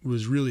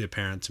was really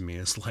apparent to me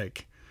is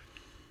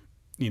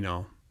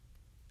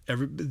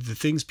the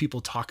things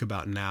people talk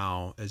about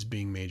now as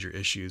being major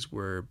issues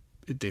were,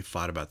 they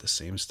fought about the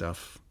same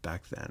stuff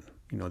back then.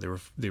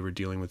 They were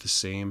dealing with the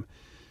same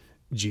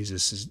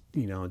Jesus's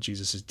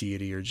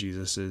deity or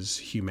Jesus's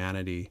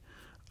humanity.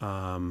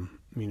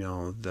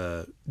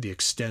 The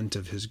extent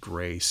of his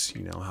grace,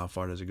 how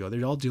far does it go?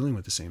 They're all dealing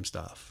with the same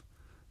stuff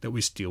that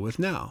we deal with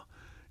now.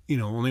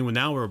 Only when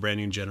now we're a brand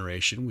new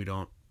generation, we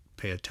don't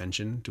pay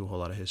attention to a whole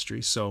lot of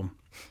history. So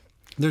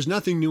there's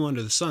nothing new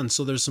under the sun.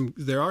 So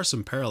there are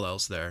some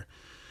parallels there.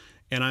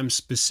 And I'm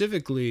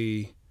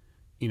specifically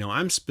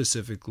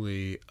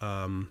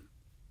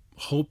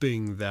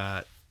hoping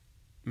that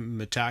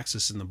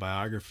Metaxas in the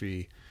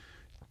biography,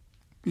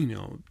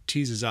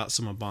 teases out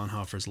some of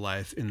Bonhoeffer's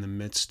life in the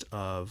midst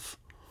of,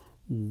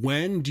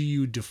 when do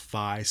you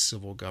defy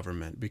civil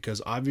government?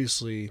 Because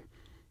obviously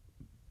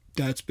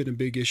that's been a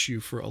big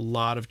issue for a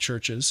lot of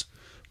churches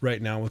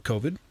right now with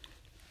COVID.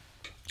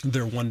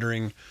 They're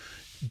wondering,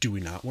 do we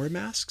not wear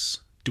masks?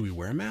 Do we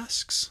wear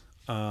masks?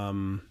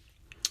 John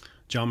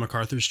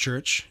MacArthur's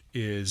church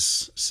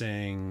is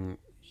saying,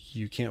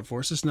 you can't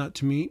force us not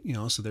to meet,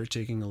 so they're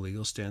taking a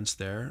legal stance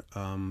there.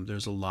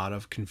 There's a lot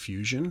of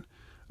confusion,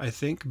 I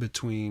think,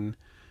 between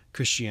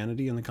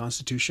Christianity and the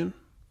Constitution.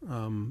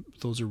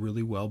 Those are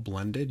really well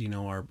blended.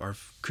 Our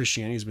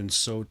Christianity has been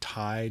so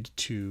tied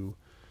to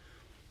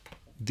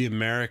the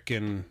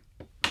American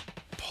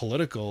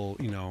political,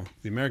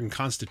 the American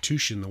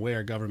Constitution, the way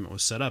our government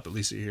was set up. At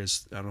least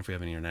here's, I don't know if we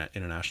have any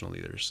international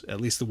leaders, at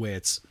least the way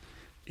it's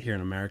here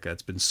in America,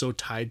 it's been so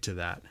tied to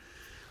that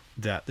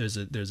there's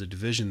a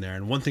division there.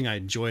 And one thing I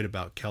enjoyed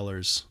about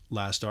Keller's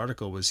last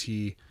article was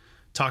he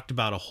talked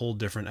about a whole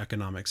different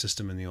economic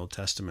system in the Old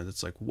Testament.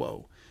 It's like,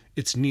 whoa,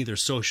 it's neither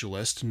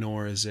socialist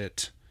nor is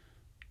it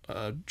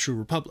a true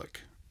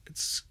republic.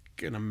 It's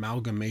an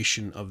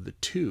amalgamation of the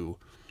two.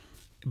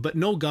 But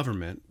no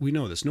government, we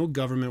know this, no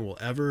government will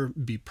ever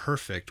be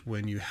perfect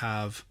when you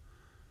have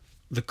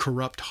the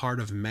corrupt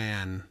heart of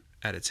man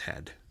at its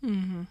head.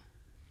 Mm-hmm.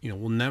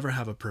 We'll never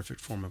have a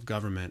perfect form of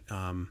government.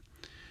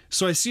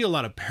 So I see a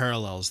lot of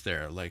parallels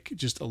there, like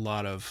just a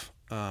lot of,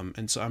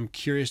 and so I'm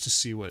curious to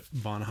see what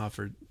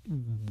Bonhoeffer,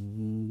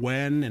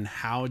 when and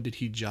how did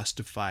he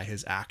justify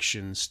his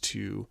actions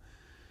to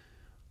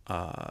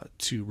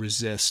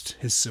resist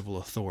his civil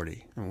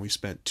authority? And we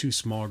spent 2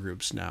 small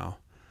groups now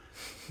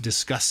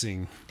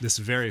discussing this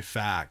very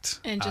fact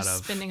and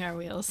just spinning our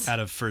wheels out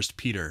of 1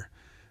 Peter.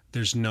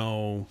 There's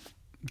no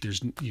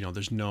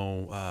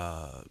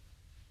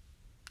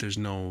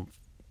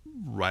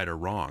right or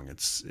wrong.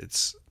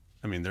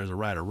 There's a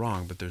right or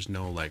wrong, but there's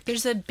no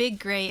there's a big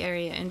gray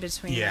area in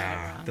between right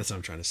and wrong. That's what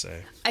I'm trying to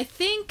say. I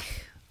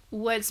think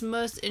what's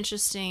most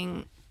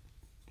interesting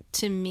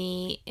to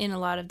me in a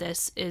lot of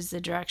this is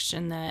the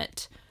direction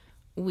that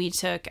we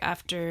took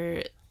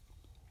after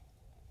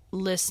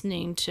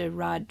listening to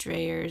Rod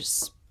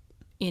Dreher's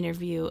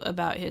interview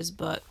about his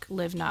book,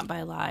 Live Not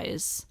by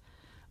Lies,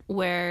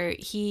 where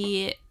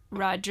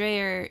Rod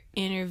Dreher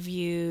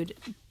interviewed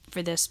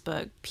for this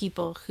book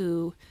people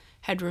who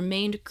had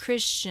remained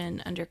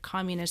Christian under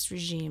communist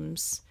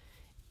regimes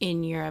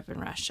in Europe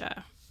and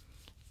Russia,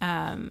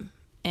 and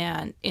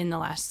in the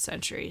last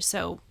century.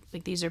 So,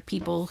 like, these are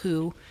people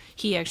who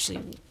he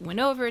actually went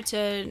over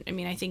to. I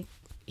mean, I think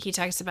he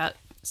talks about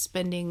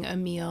spending a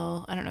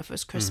meal, I don't know if it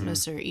was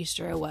Christmas or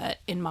Easter or what,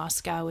 in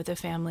Moscow with a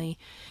family.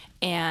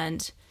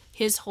 And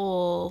his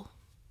whole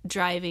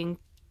driving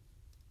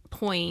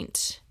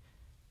point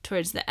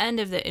towards the end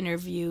of the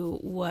interview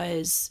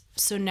was,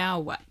 so now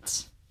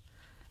what?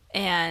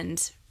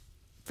 And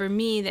for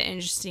me, the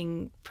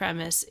interesting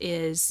premise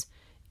is,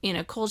 in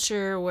a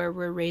culture where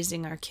we're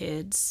raising our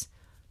kids,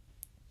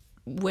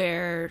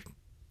 where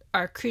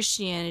our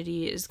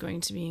Christianity is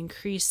going to be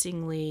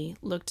increasingly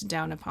looked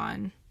down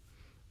upon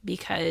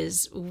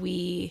because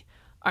we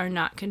are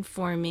not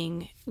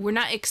conforming, we're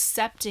not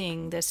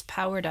accepting this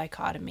power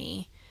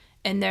dichotomy,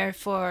 and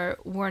therefore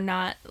we're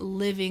not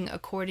living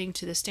according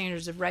to the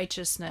standards of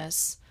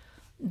righteousness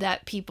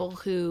that people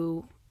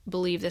who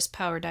believe this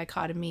power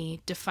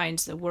dichotomy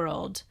defines the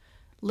world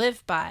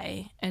live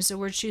by. And so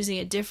we're choosing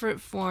a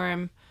different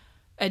form,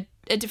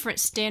 a different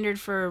standard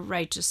for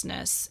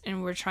righteousness,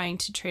 and we're trying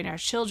to train our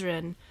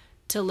children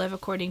to live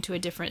according to a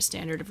different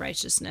standard of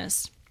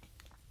righteousness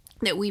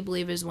that we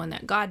believe is one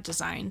that God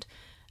designed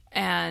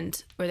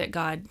or that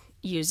God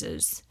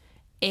uses.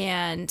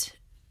 And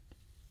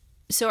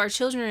so our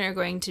children are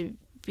going to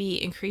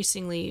be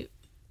increasingly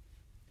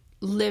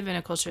live in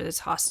a culture that's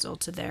hostile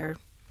to their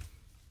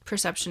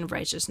perception of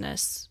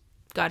righteousness,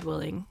 God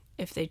willing,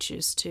 if they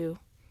choose to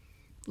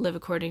live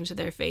according to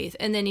their faith.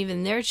 And then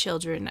even their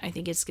children, I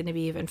think it's going to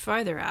be even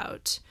farther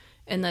out,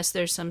 unless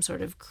there's some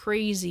sort of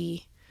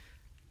crazy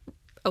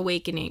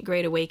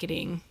great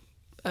awakening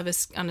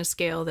on a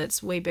scale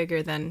that's way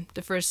bigger than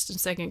the first and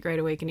second great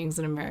awakenings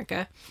in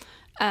America.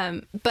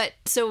 But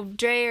so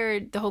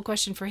Dreher, the whole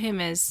question for him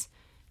is,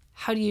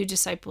 how do you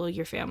disciple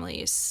your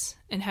families?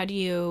 And how do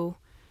you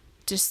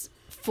just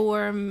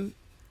form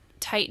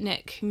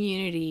tight-knit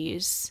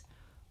communities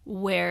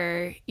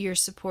where you're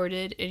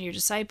supported and you're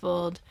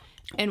discipled?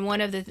 And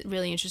one of the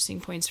really interesting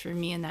points for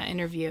me in that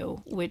interview,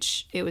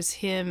 which it was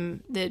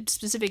him, the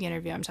specific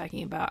interview I'm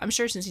talking about, I'm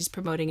sure since he's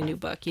promoting a new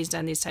book, he's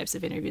done these types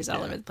of interviews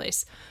all over the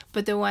place.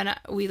 But the one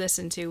we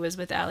listened to was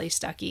with Ali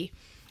Stuckey.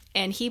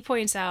 And he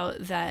points out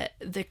that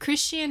the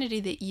Christianity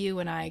that you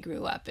and I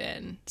grew up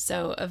in,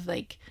 so of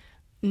like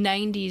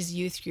 90s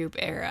youth group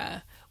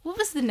era, what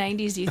was the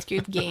 90s youth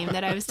group game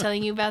that I was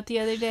telling you about the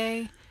other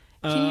day?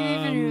 Can you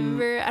even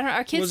remember? I don't know.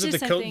 Our kids was it did the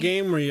something. Coke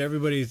game where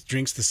everybody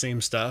drinks the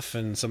same stuff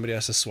and somebody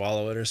has to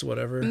swallow it or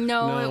whatever?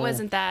 No, it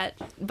wasn't that.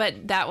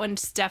 But that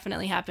one's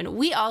definitely happened.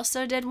 We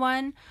also did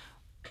one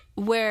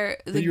where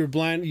you were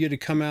blind. You had to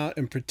come out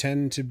and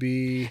pretend to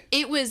be.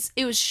 It was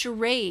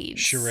charades.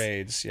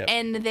 Charades. Yep.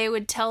 And they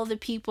would tell the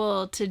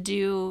people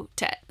to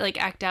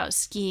act out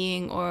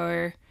skiing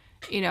or,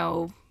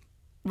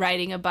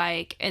 riding a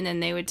bike, and then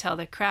they would tell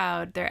the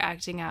crowd they're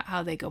acting out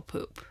how they go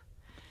poop.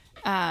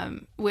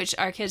 Which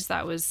our kids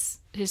thought was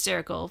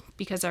hysterical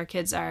because our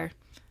kids are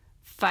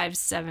 5,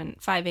 7,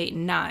 5, 8,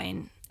 and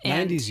 9.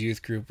 And 90s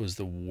youth group was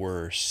the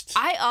worst.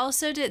 I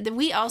also did.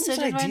 We also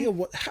did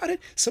one. How did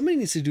somebody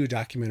needs to do a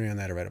documentary on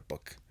that or write a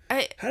book?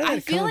 I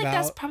feel like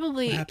that's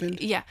probably what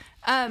happened? Yeah.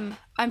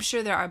 I'm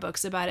sure there are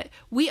books about it.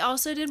 We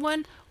also did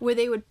one where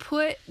they would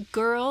put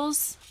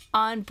girls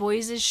on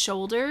boys'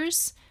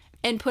 shoulders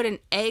and put an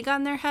egg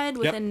on their head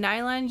with a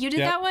nylon. You did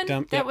that one?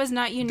 That was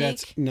not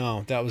unique.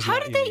 That was How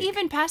not did unique. they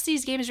even pass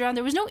these games around?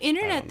 There was no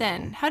internet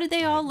then. How did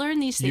they all learn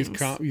these things?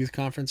 Youth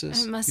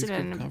conferences? It must have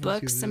been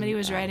books. Somebody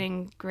was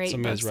writing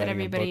great books that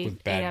everybody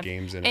with bad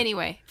games in it.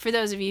 Anyway, for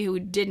those of you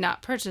who did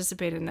not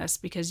participate in this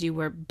because you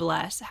were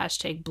blessed,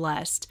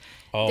 #blessed,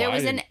 there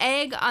was an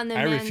egg on the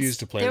man's... I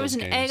refused to play There those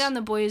was an egg on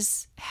the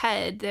boy's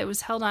head that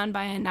was held on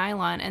by a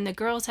nylon, and the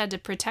girls had to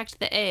protect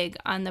the egg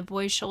on the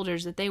boy's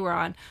shoulders that they were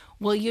on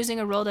while using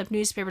a rolled up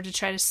newspaper to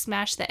try to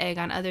smash the egg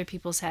on other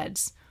people's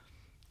heads.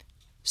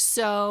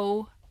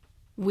 So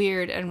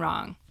weird and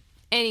wrong.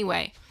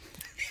 Anyway,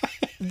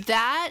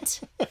 that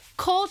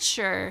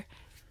culture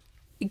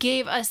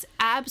gave us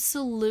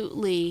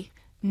absolutely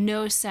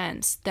no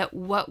sense that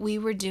what we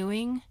were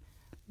doing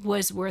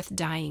was worth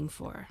dying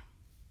for.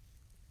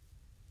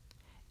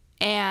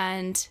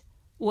 And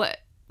what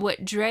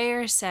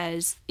Dreher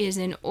says is,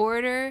 in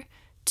order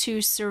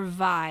to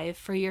survive,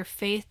 for your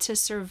faith to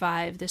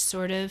survive the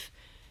sort of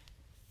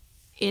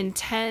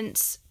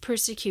intense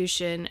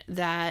persecution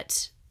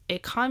that a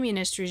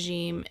communist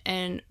regime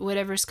and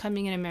whatever's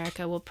coming in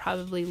America will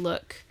probably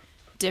look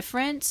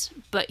different,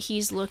 but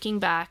he's looking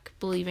back,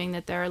 believing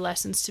that there are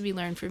lessons to be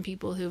learned from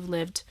people who've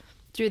lived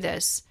through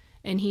this.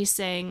 And he's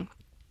saying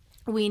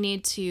we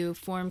need to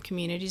form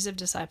communities of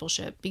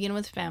discipleship, begin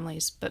with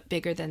families, but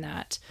bigger than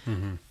that,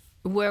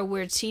 where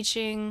we're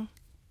teaching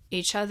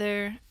each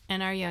other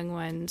and our young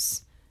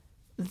ones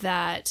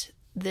that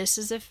this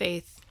is a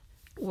faith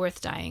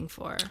worth dying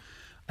for.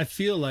 I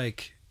feel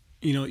like,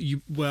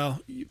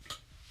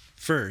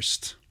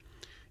 first,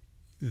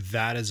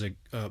 that is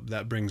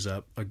that brings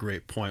up a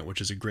great point, which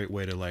is a great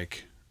way to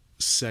like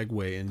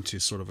segue into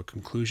sort of a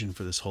conclusion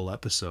for this whole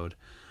episode.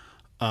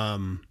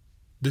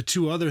 The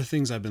two other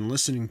things I've been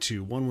listening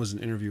to, one was an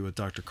interview with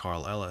Dr.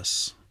 Carl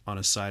Ellis on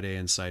a Side A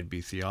and Side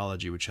B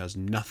theology, which has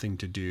nothing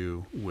to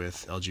do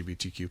with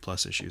LGBTQ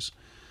plus issues.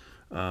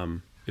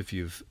 If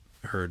you've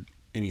heard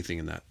anything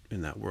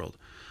in that world.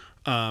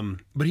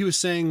 But he was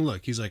saying,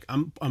 look, he's like,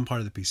 I'm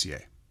part of the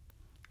PCA.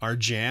 Our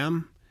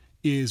jam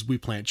is we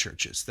plant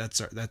churches.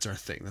 That's our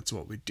thing. That's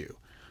what we do.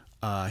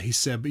 He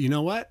said, but you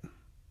know what?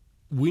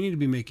 We need to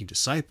be making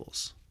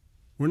disciples.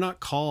 We're not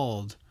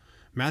called,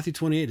 Matthew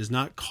 28 does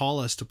not call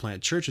us to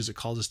plant churches. It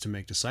calls us to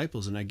make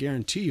disciples. And I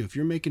guarantee you, if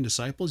you're making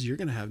disciples, you're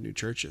going to have new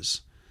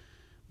churches.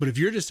 But if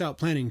you're just out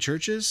planting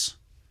churches,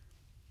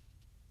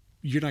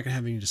 you're not going to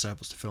have any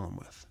disciples to fill them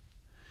with.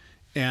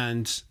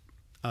 And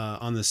at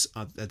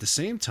the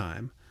same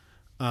time,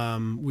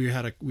 we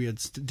had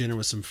dinner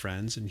with some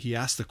friends, and he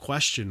asked the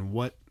question,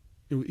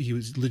 he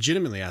was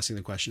legitimately asking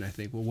the question, I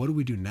think, well, what do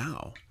we do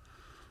now?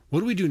 What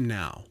do we do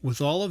now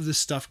with all of this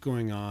stuff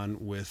going on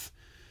with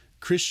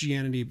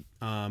Christianity,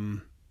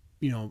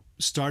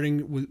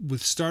 starting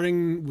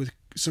with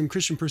some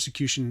Christian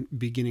persecution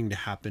beginning to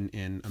happen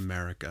in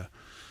America?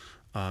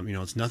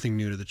 It's nothing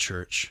new to the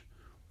church.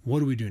 What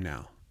do we do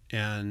now?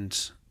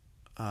 And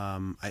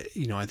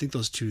I think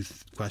those two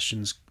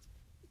questions,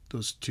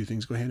 those two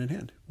things go hand in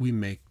hand. We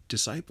make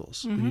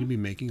disciples. Mm-hmm. We need to be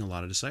making a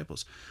lot of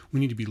disciples. We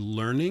need to be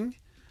learning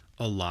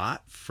a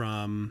lot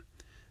from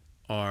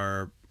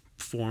our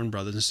foreign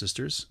brothers and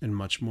sisters in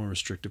much more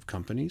restrictive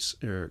countries,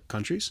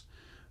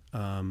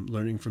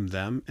 learning from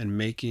them and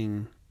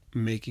making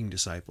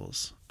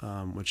disciples,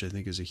 which I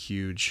think is a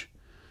huge,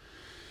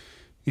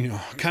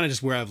 kind of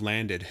just where I've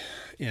landed.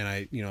 And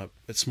I,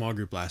 at small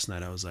group last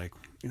night, I was like,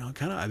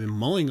 I've been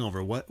mulling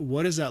over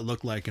what does that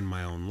look like in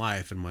my own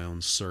life, in my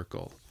own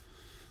circle?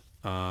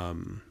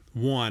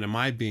 One, am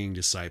I being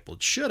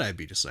discipled? Should I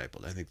be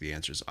discipled? I think the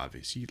answer is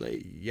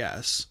obviously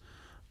yes.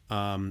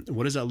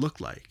 What does that look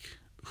like?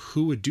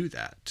 Who would do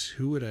that?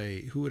 Who would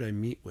I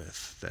meet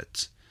with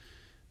that?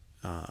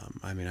 I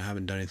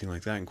haven't done anything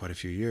like that in quite a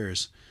few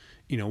years.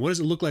 What does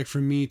it look like for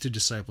me to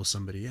disciple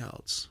somebody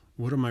else?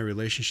 What are my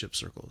relationship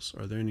circles?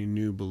 Are there any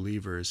new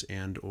believers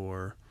and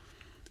or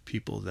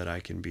people that I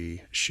can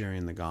be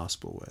sharing the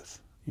gospel with?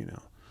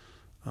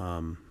 I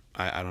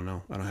don't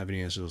know. I don't have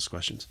any answers to those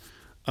questions.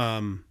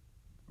 And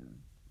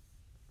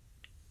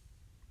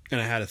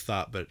I had a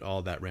thought, but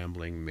all that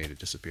rambling made it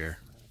disappear.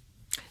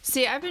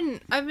 See, I've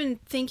been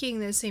thinking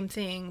the same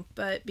thing,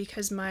 but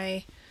because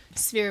my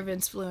sphere of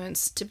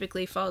influence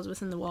typically falls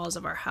within the walls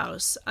of our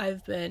house,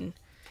 I've been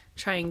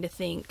trying to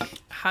think,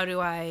 how do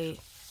I,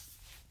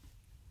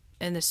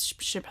 and this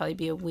should probably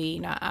be a we,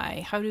 not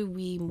I, how do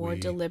we more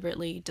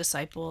deliberately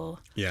disciple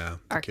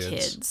our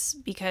kids?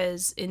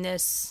 Because in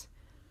this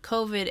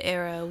COVID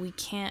era, we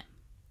can't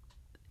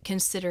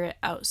consider it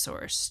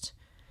outsourced.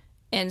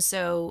 And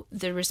so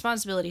the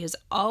responsibility has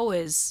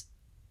always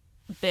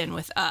been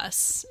with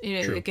us.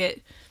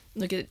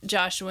 Look at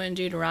Joshua and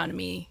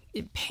Deuteronomy.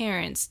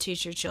 Parents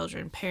teach your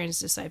children. Parents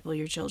disciple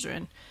your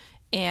children.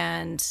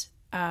 And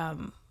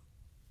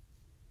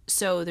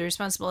so the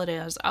responsibility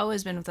has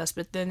always been with us.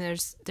 But then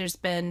there's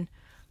been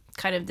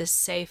kind of this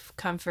safe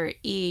comfort,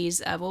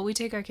 ease of, well, we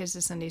take our kids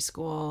to Sunday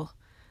school.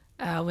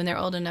 When they're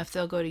old enough,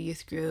 they'll go to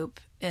youth group,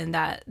 and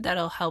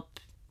that'll help,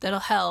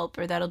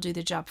 or that'll do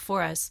the job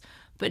for us.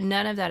 But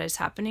none of that is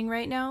happening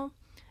right now.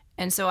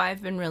 And so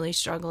I've been really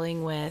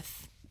struggling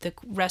with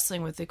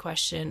wrestling with the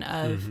question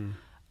of,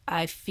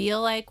 I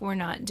feel like we're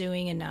not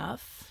doing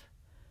enough.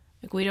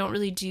 Like we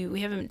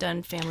haven't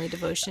done family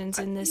devotions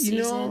in this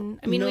season.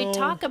 We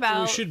talk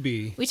about,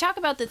 we talk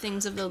about the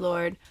things of the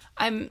Lord.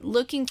 I'm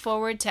looking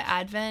forward to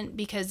Advent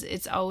because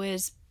it's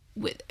always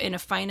in a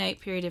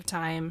finite period of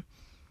time.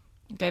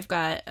 I've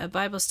got a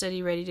Bible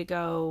study ready to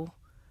go.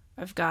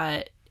 I've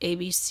got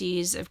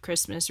ABCs of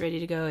Christmas ready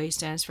to go. A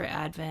stands for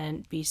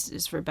Advent, B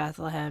is for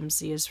Bethlehem,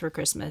 C is for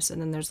Christmas,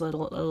 and then there's a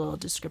little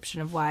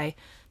description of why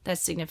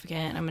that's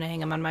significant. I'm gonna hang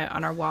them on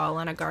our wall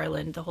on a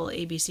garland, the whole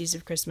ABCs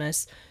of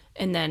Christmas,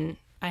 and then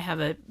I have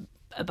a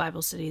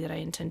Bible study that I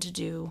intend to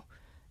do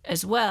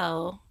as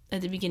well at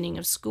the beginning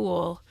of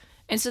school.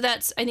 And so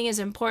that's, I think, is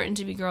important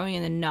to be growing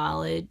in the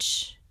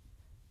knowledge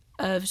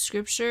of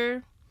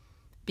Scripture,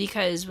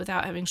 because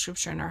without having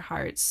Scripture in our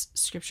hearts,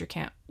 Scripture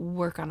can't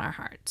work on our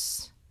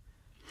hearts.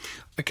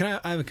 I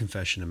have a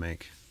confession to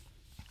make.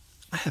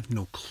 I have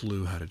no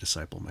clue how to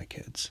disciple my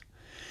kids.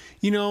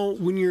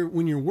 When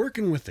you're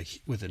working with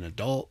an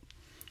adult,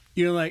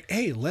 you're like,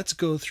 hey, let's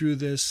go through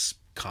this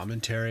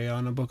commentary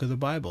on a book of the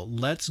Bible.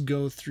 Let's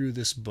go through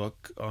this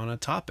book on a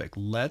topic.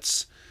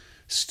 Let's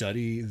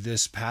study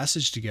this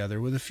passage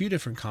together with a few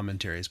different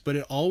commentaries. But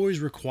it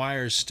always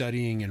requires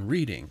studying and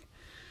reading.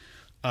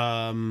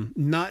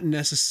 not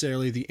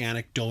necessarily the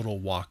anecdotal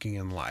walking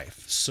in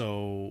life.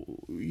 So,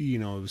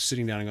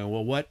 sitting down and going,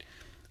 well,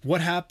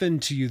 what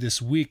happened to you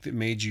this week that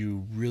made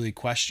you really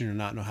question or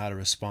not know how to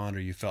respond, or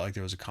you felt like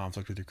there was a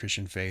conflict with your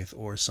Christian faith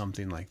or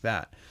something like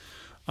that?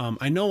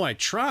 I know I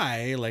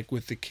try, like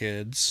with the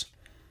kids,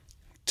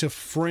 to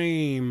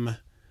frame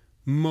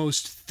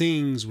most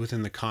things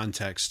within the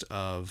context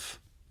of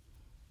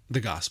the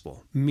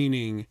gospel,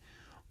 meaning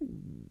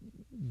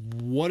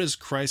what does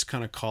Christ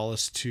kind of call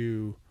us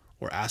to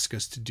or ask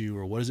us to do,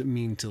 or what does it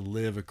mean to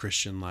live a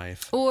Christian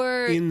life,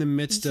 or in the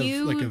midst of like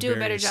you a do a better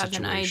various job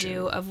than I situation.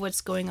 do of what's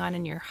going on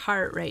in your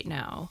heart right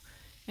now,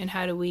 and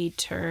how do we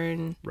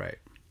turn Right.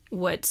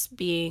 what's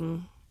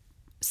being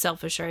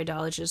selfish or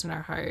idolatrous in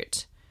our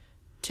heart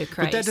to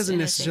Christ. But that doesn't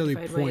in a necessarily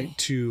sanctified point way.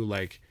 to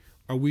like,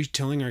 are we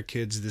telling our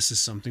kids this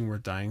is something we're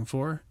dying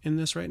for in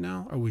this right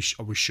now? Are we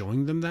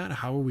showing them that?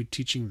 How are we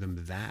teaching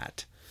them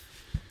that?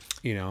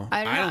 I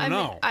don't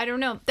know. I don't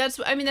know. That's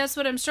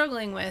what I'm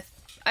struggling with.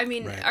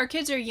 Right. Our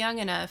kids are young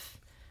enough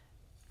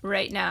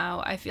right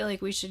now. I feel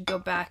like we should go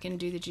back and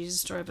do the Jesus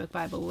Storybook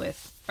Bible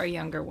with our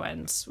younger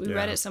ones. We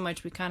read Yeah. it so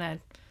much we kind of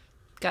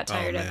got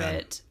tired of man.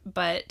 it,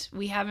 but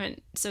we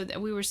haven't. So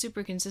that we were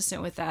super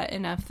consistent with that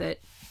enough that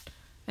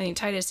I think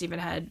Titus even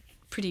had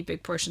pretty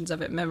big portions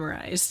of it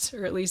memorized,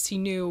 or at least he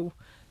knew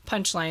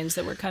punchlines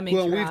that were coming.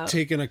 Well, throughout. we've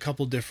taken a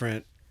couple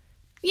different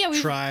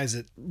we've tries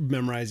at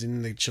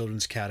memorizing the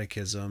children's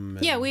catechism.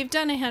 And we've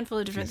done a handful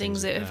of different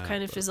things that have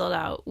kind of fizzled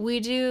out.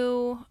 We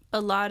do a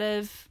lot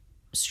of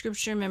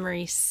scripture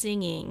memory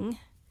singing,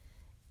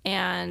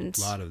 and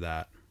a lot of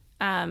that.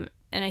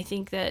 and I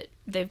think that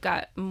they've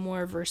got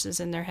more verses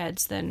in their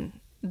heads than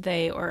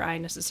they or I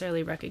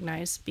necessarily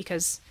recognize,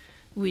 because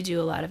we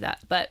do a lot of that.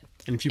 But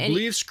And if you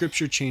believe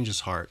Scripture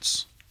changes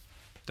hearts,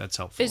 that's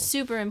helpful. it's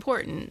super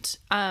important.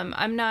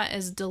 I'm not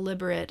as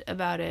deliberate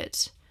about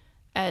it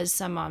as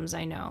some moms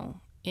I know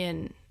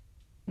in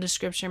the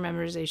scripture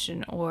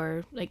memorization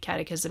or like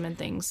catechism and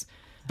things.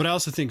 But I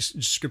also think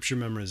Scripture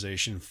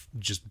memorization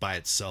just by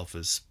itself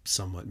is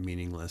somewhat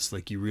meaningless.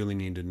 Like, you really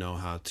need to know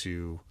how to,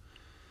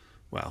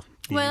 you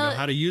know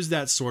how to use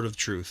that sort of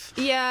truth.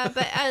 Yeah,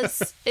 but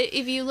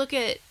if you look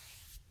at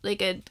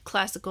like a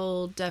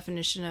classical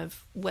definition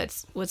of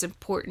what's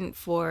important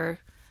for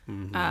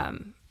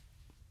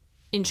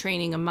in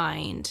training a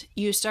mind,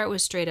 you start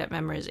with straight up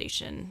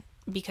memorization,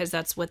 because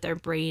that's what their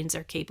brains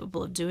are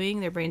capable of doing.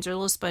 Their brains are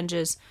little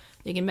sponges.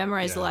 They can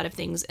memorize a lot of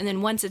things. And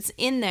then once it's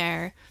in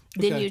there,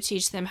 then you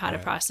teach them how to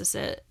process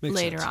it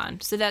later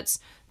on. So that's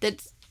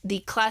the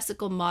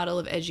classical model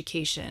of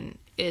education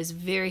is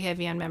very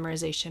heavy on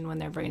memorization when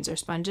their brains are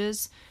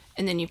sponges,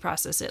 and then you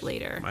process it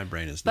later. My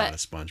brain is not a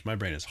sponge. My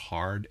brain is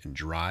hard and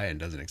dry and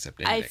doesn't accept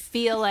anything. I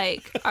feel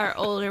like our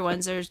older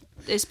ones are,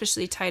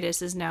 especially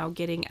Titus, is now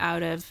getting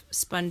out of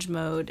sponge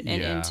mode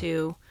and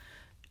into,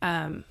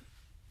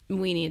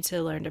 we need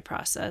to learn to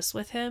process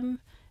with him.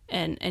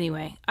 And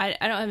anyway, I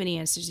don't have any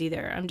answers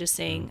either. I'm just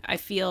saying, I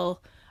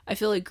feel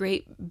a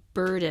great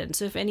burden.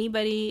 So if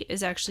anybody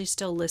is actually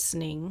still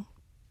listening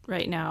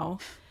right now,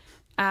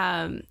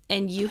 and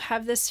you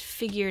have this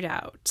figured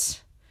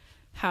out,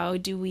 how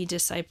do we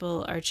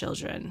disciple our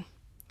children?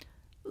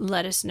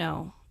 Let us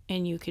know,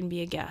 and you can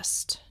be a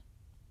guest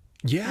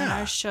on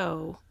our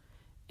show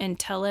and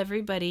tell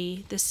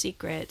everybody the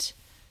secret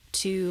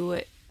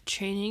to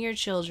training your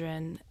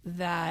children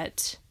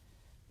that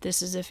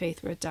this is a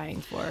faith worth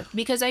dying for.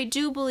 Because I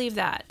do believe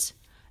that.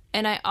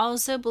 And I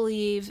also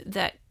believe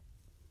that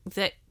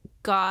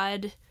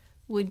God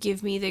would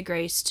give me the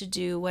grace to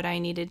do what I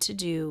needed to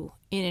do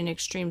in an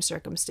extreme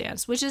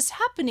circumstance, which is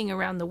happening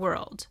around the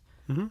world.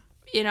 Mm-hmm.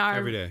 In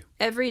our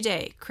every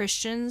day,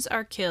 Christians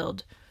are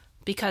killed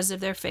because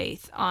of their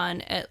faith on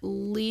at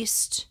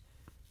least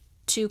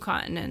 2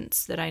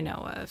 continents that I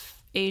know of.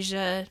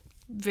 Asia,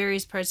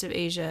 various parts of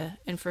Asia,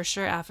 and for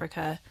sure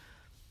Africa.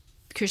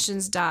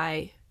 Christians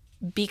die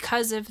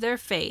because of their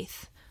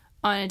faith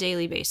on a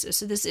daily basis.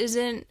 So this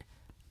isn't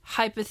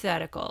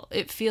hypothetical.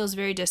 It feels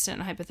very distant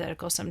and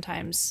hypothetical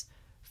sometimes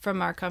from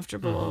our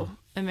comfortable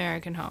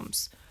American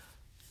homes.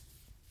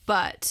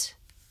 But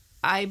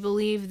I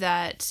believe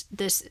that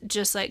this,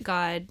 just like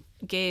God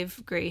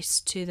gave grace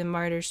to the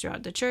martyrs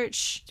throughout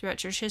church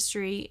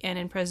history, and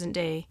in present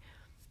day,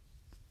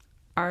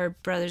 our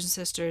brothers and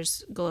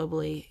sisters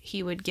globally,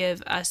 he would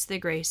give us the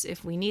grace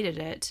if we needed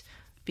it,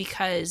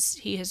 because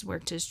he has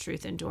worked his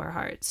truth into our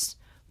hearts.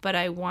 But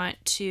I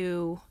want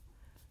to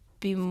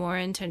be more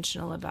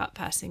intentional about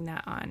passing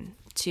that on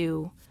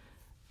to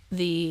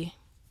the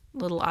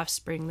little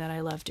offspring that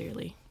I love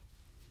dearly.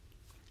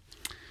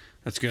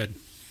 That's good.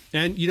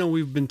 And,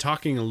 we've been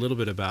talking a little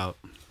bit about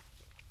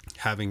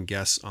having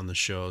guests on the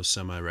show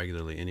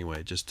semi-regularly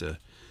anyway, just to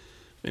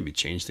maybe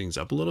change things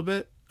up a little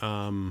bit.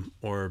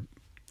 Or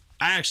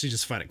I actually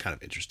just find it kind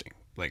of interesting.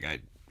 Like,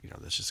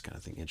 this just kind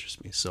of thing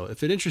interests me. So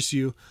if it interests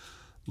you,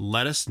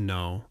 let us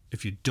know.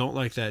 If you don't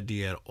like that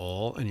idea at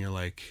all and you're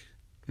like,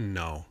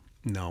 no,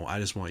 I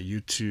just want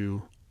you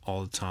two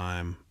all the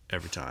time,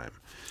 every time,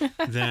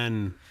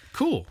 then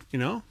cool,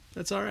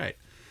 that's all right.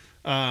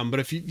 But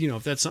if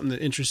if that's something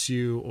that interests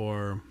you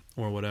or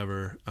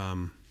whatever,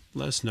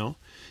 let us know.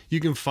 You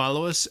can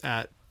follow us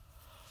at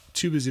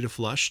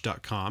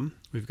toobusytoflush.com.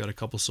 We've got a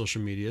couple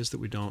social medias that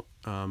we don't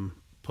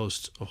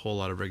post a whole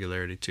lot of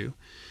regularity to.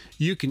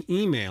 You can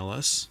email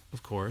us,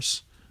 of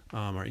course.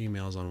 Our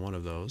email is on one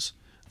of those.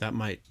 That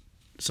might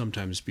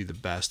sometimes be the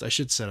best. I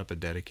should set up a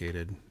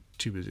dedicated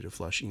Too Busy to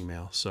Flush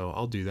email, so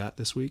I'll do that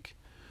this week.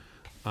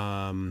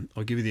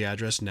 I'll give you the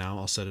address now.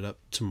 I'll set it up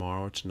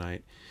tomorrow or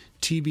tonight.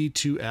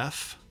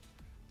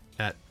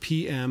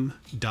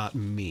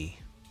 tb2f@pm.me.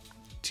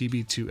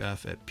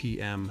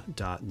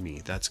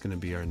 tb2f@pm.me. That's going to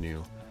be our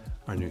new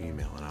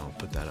email, and I'll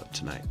put that up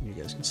tonight. You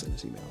guys can send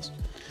us emails.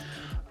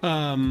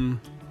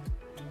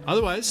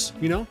 Otherwise,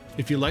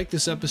 if you like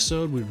this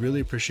episode, we'd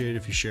really appreciate it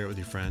if you share it with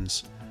your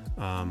friends.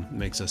 It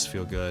makes us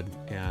feel good,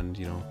 and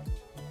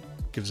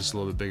gives us a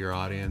little bit bigger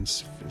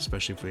audience,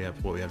 especially if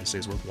what we have to say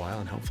is worthwhile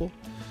and helpful.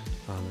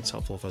 It's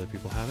helpful if other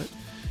people have it.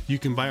 You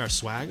can buy our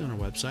swag on our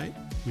website.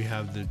 We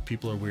have the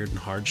People Are Weird and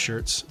Hard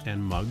shirts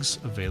and mugs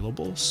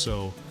available.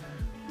 So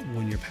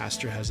when your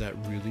pastor has that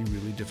really,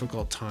 really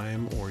difficult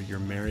time, or you're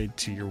married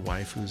to your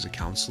wife who's a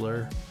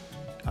counselor,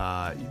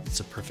 it's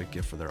a perfect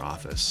gift for their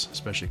office,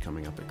 especially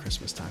coming up at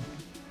Christmas time.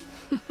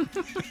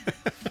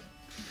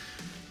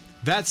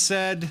 That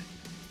said,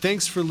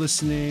 thanks for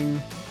listening,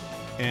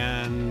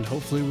 and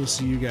hopefully we'll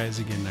see you guys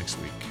again next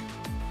week.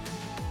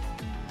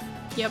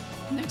 Yep,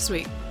 next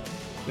week.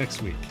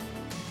 Next week.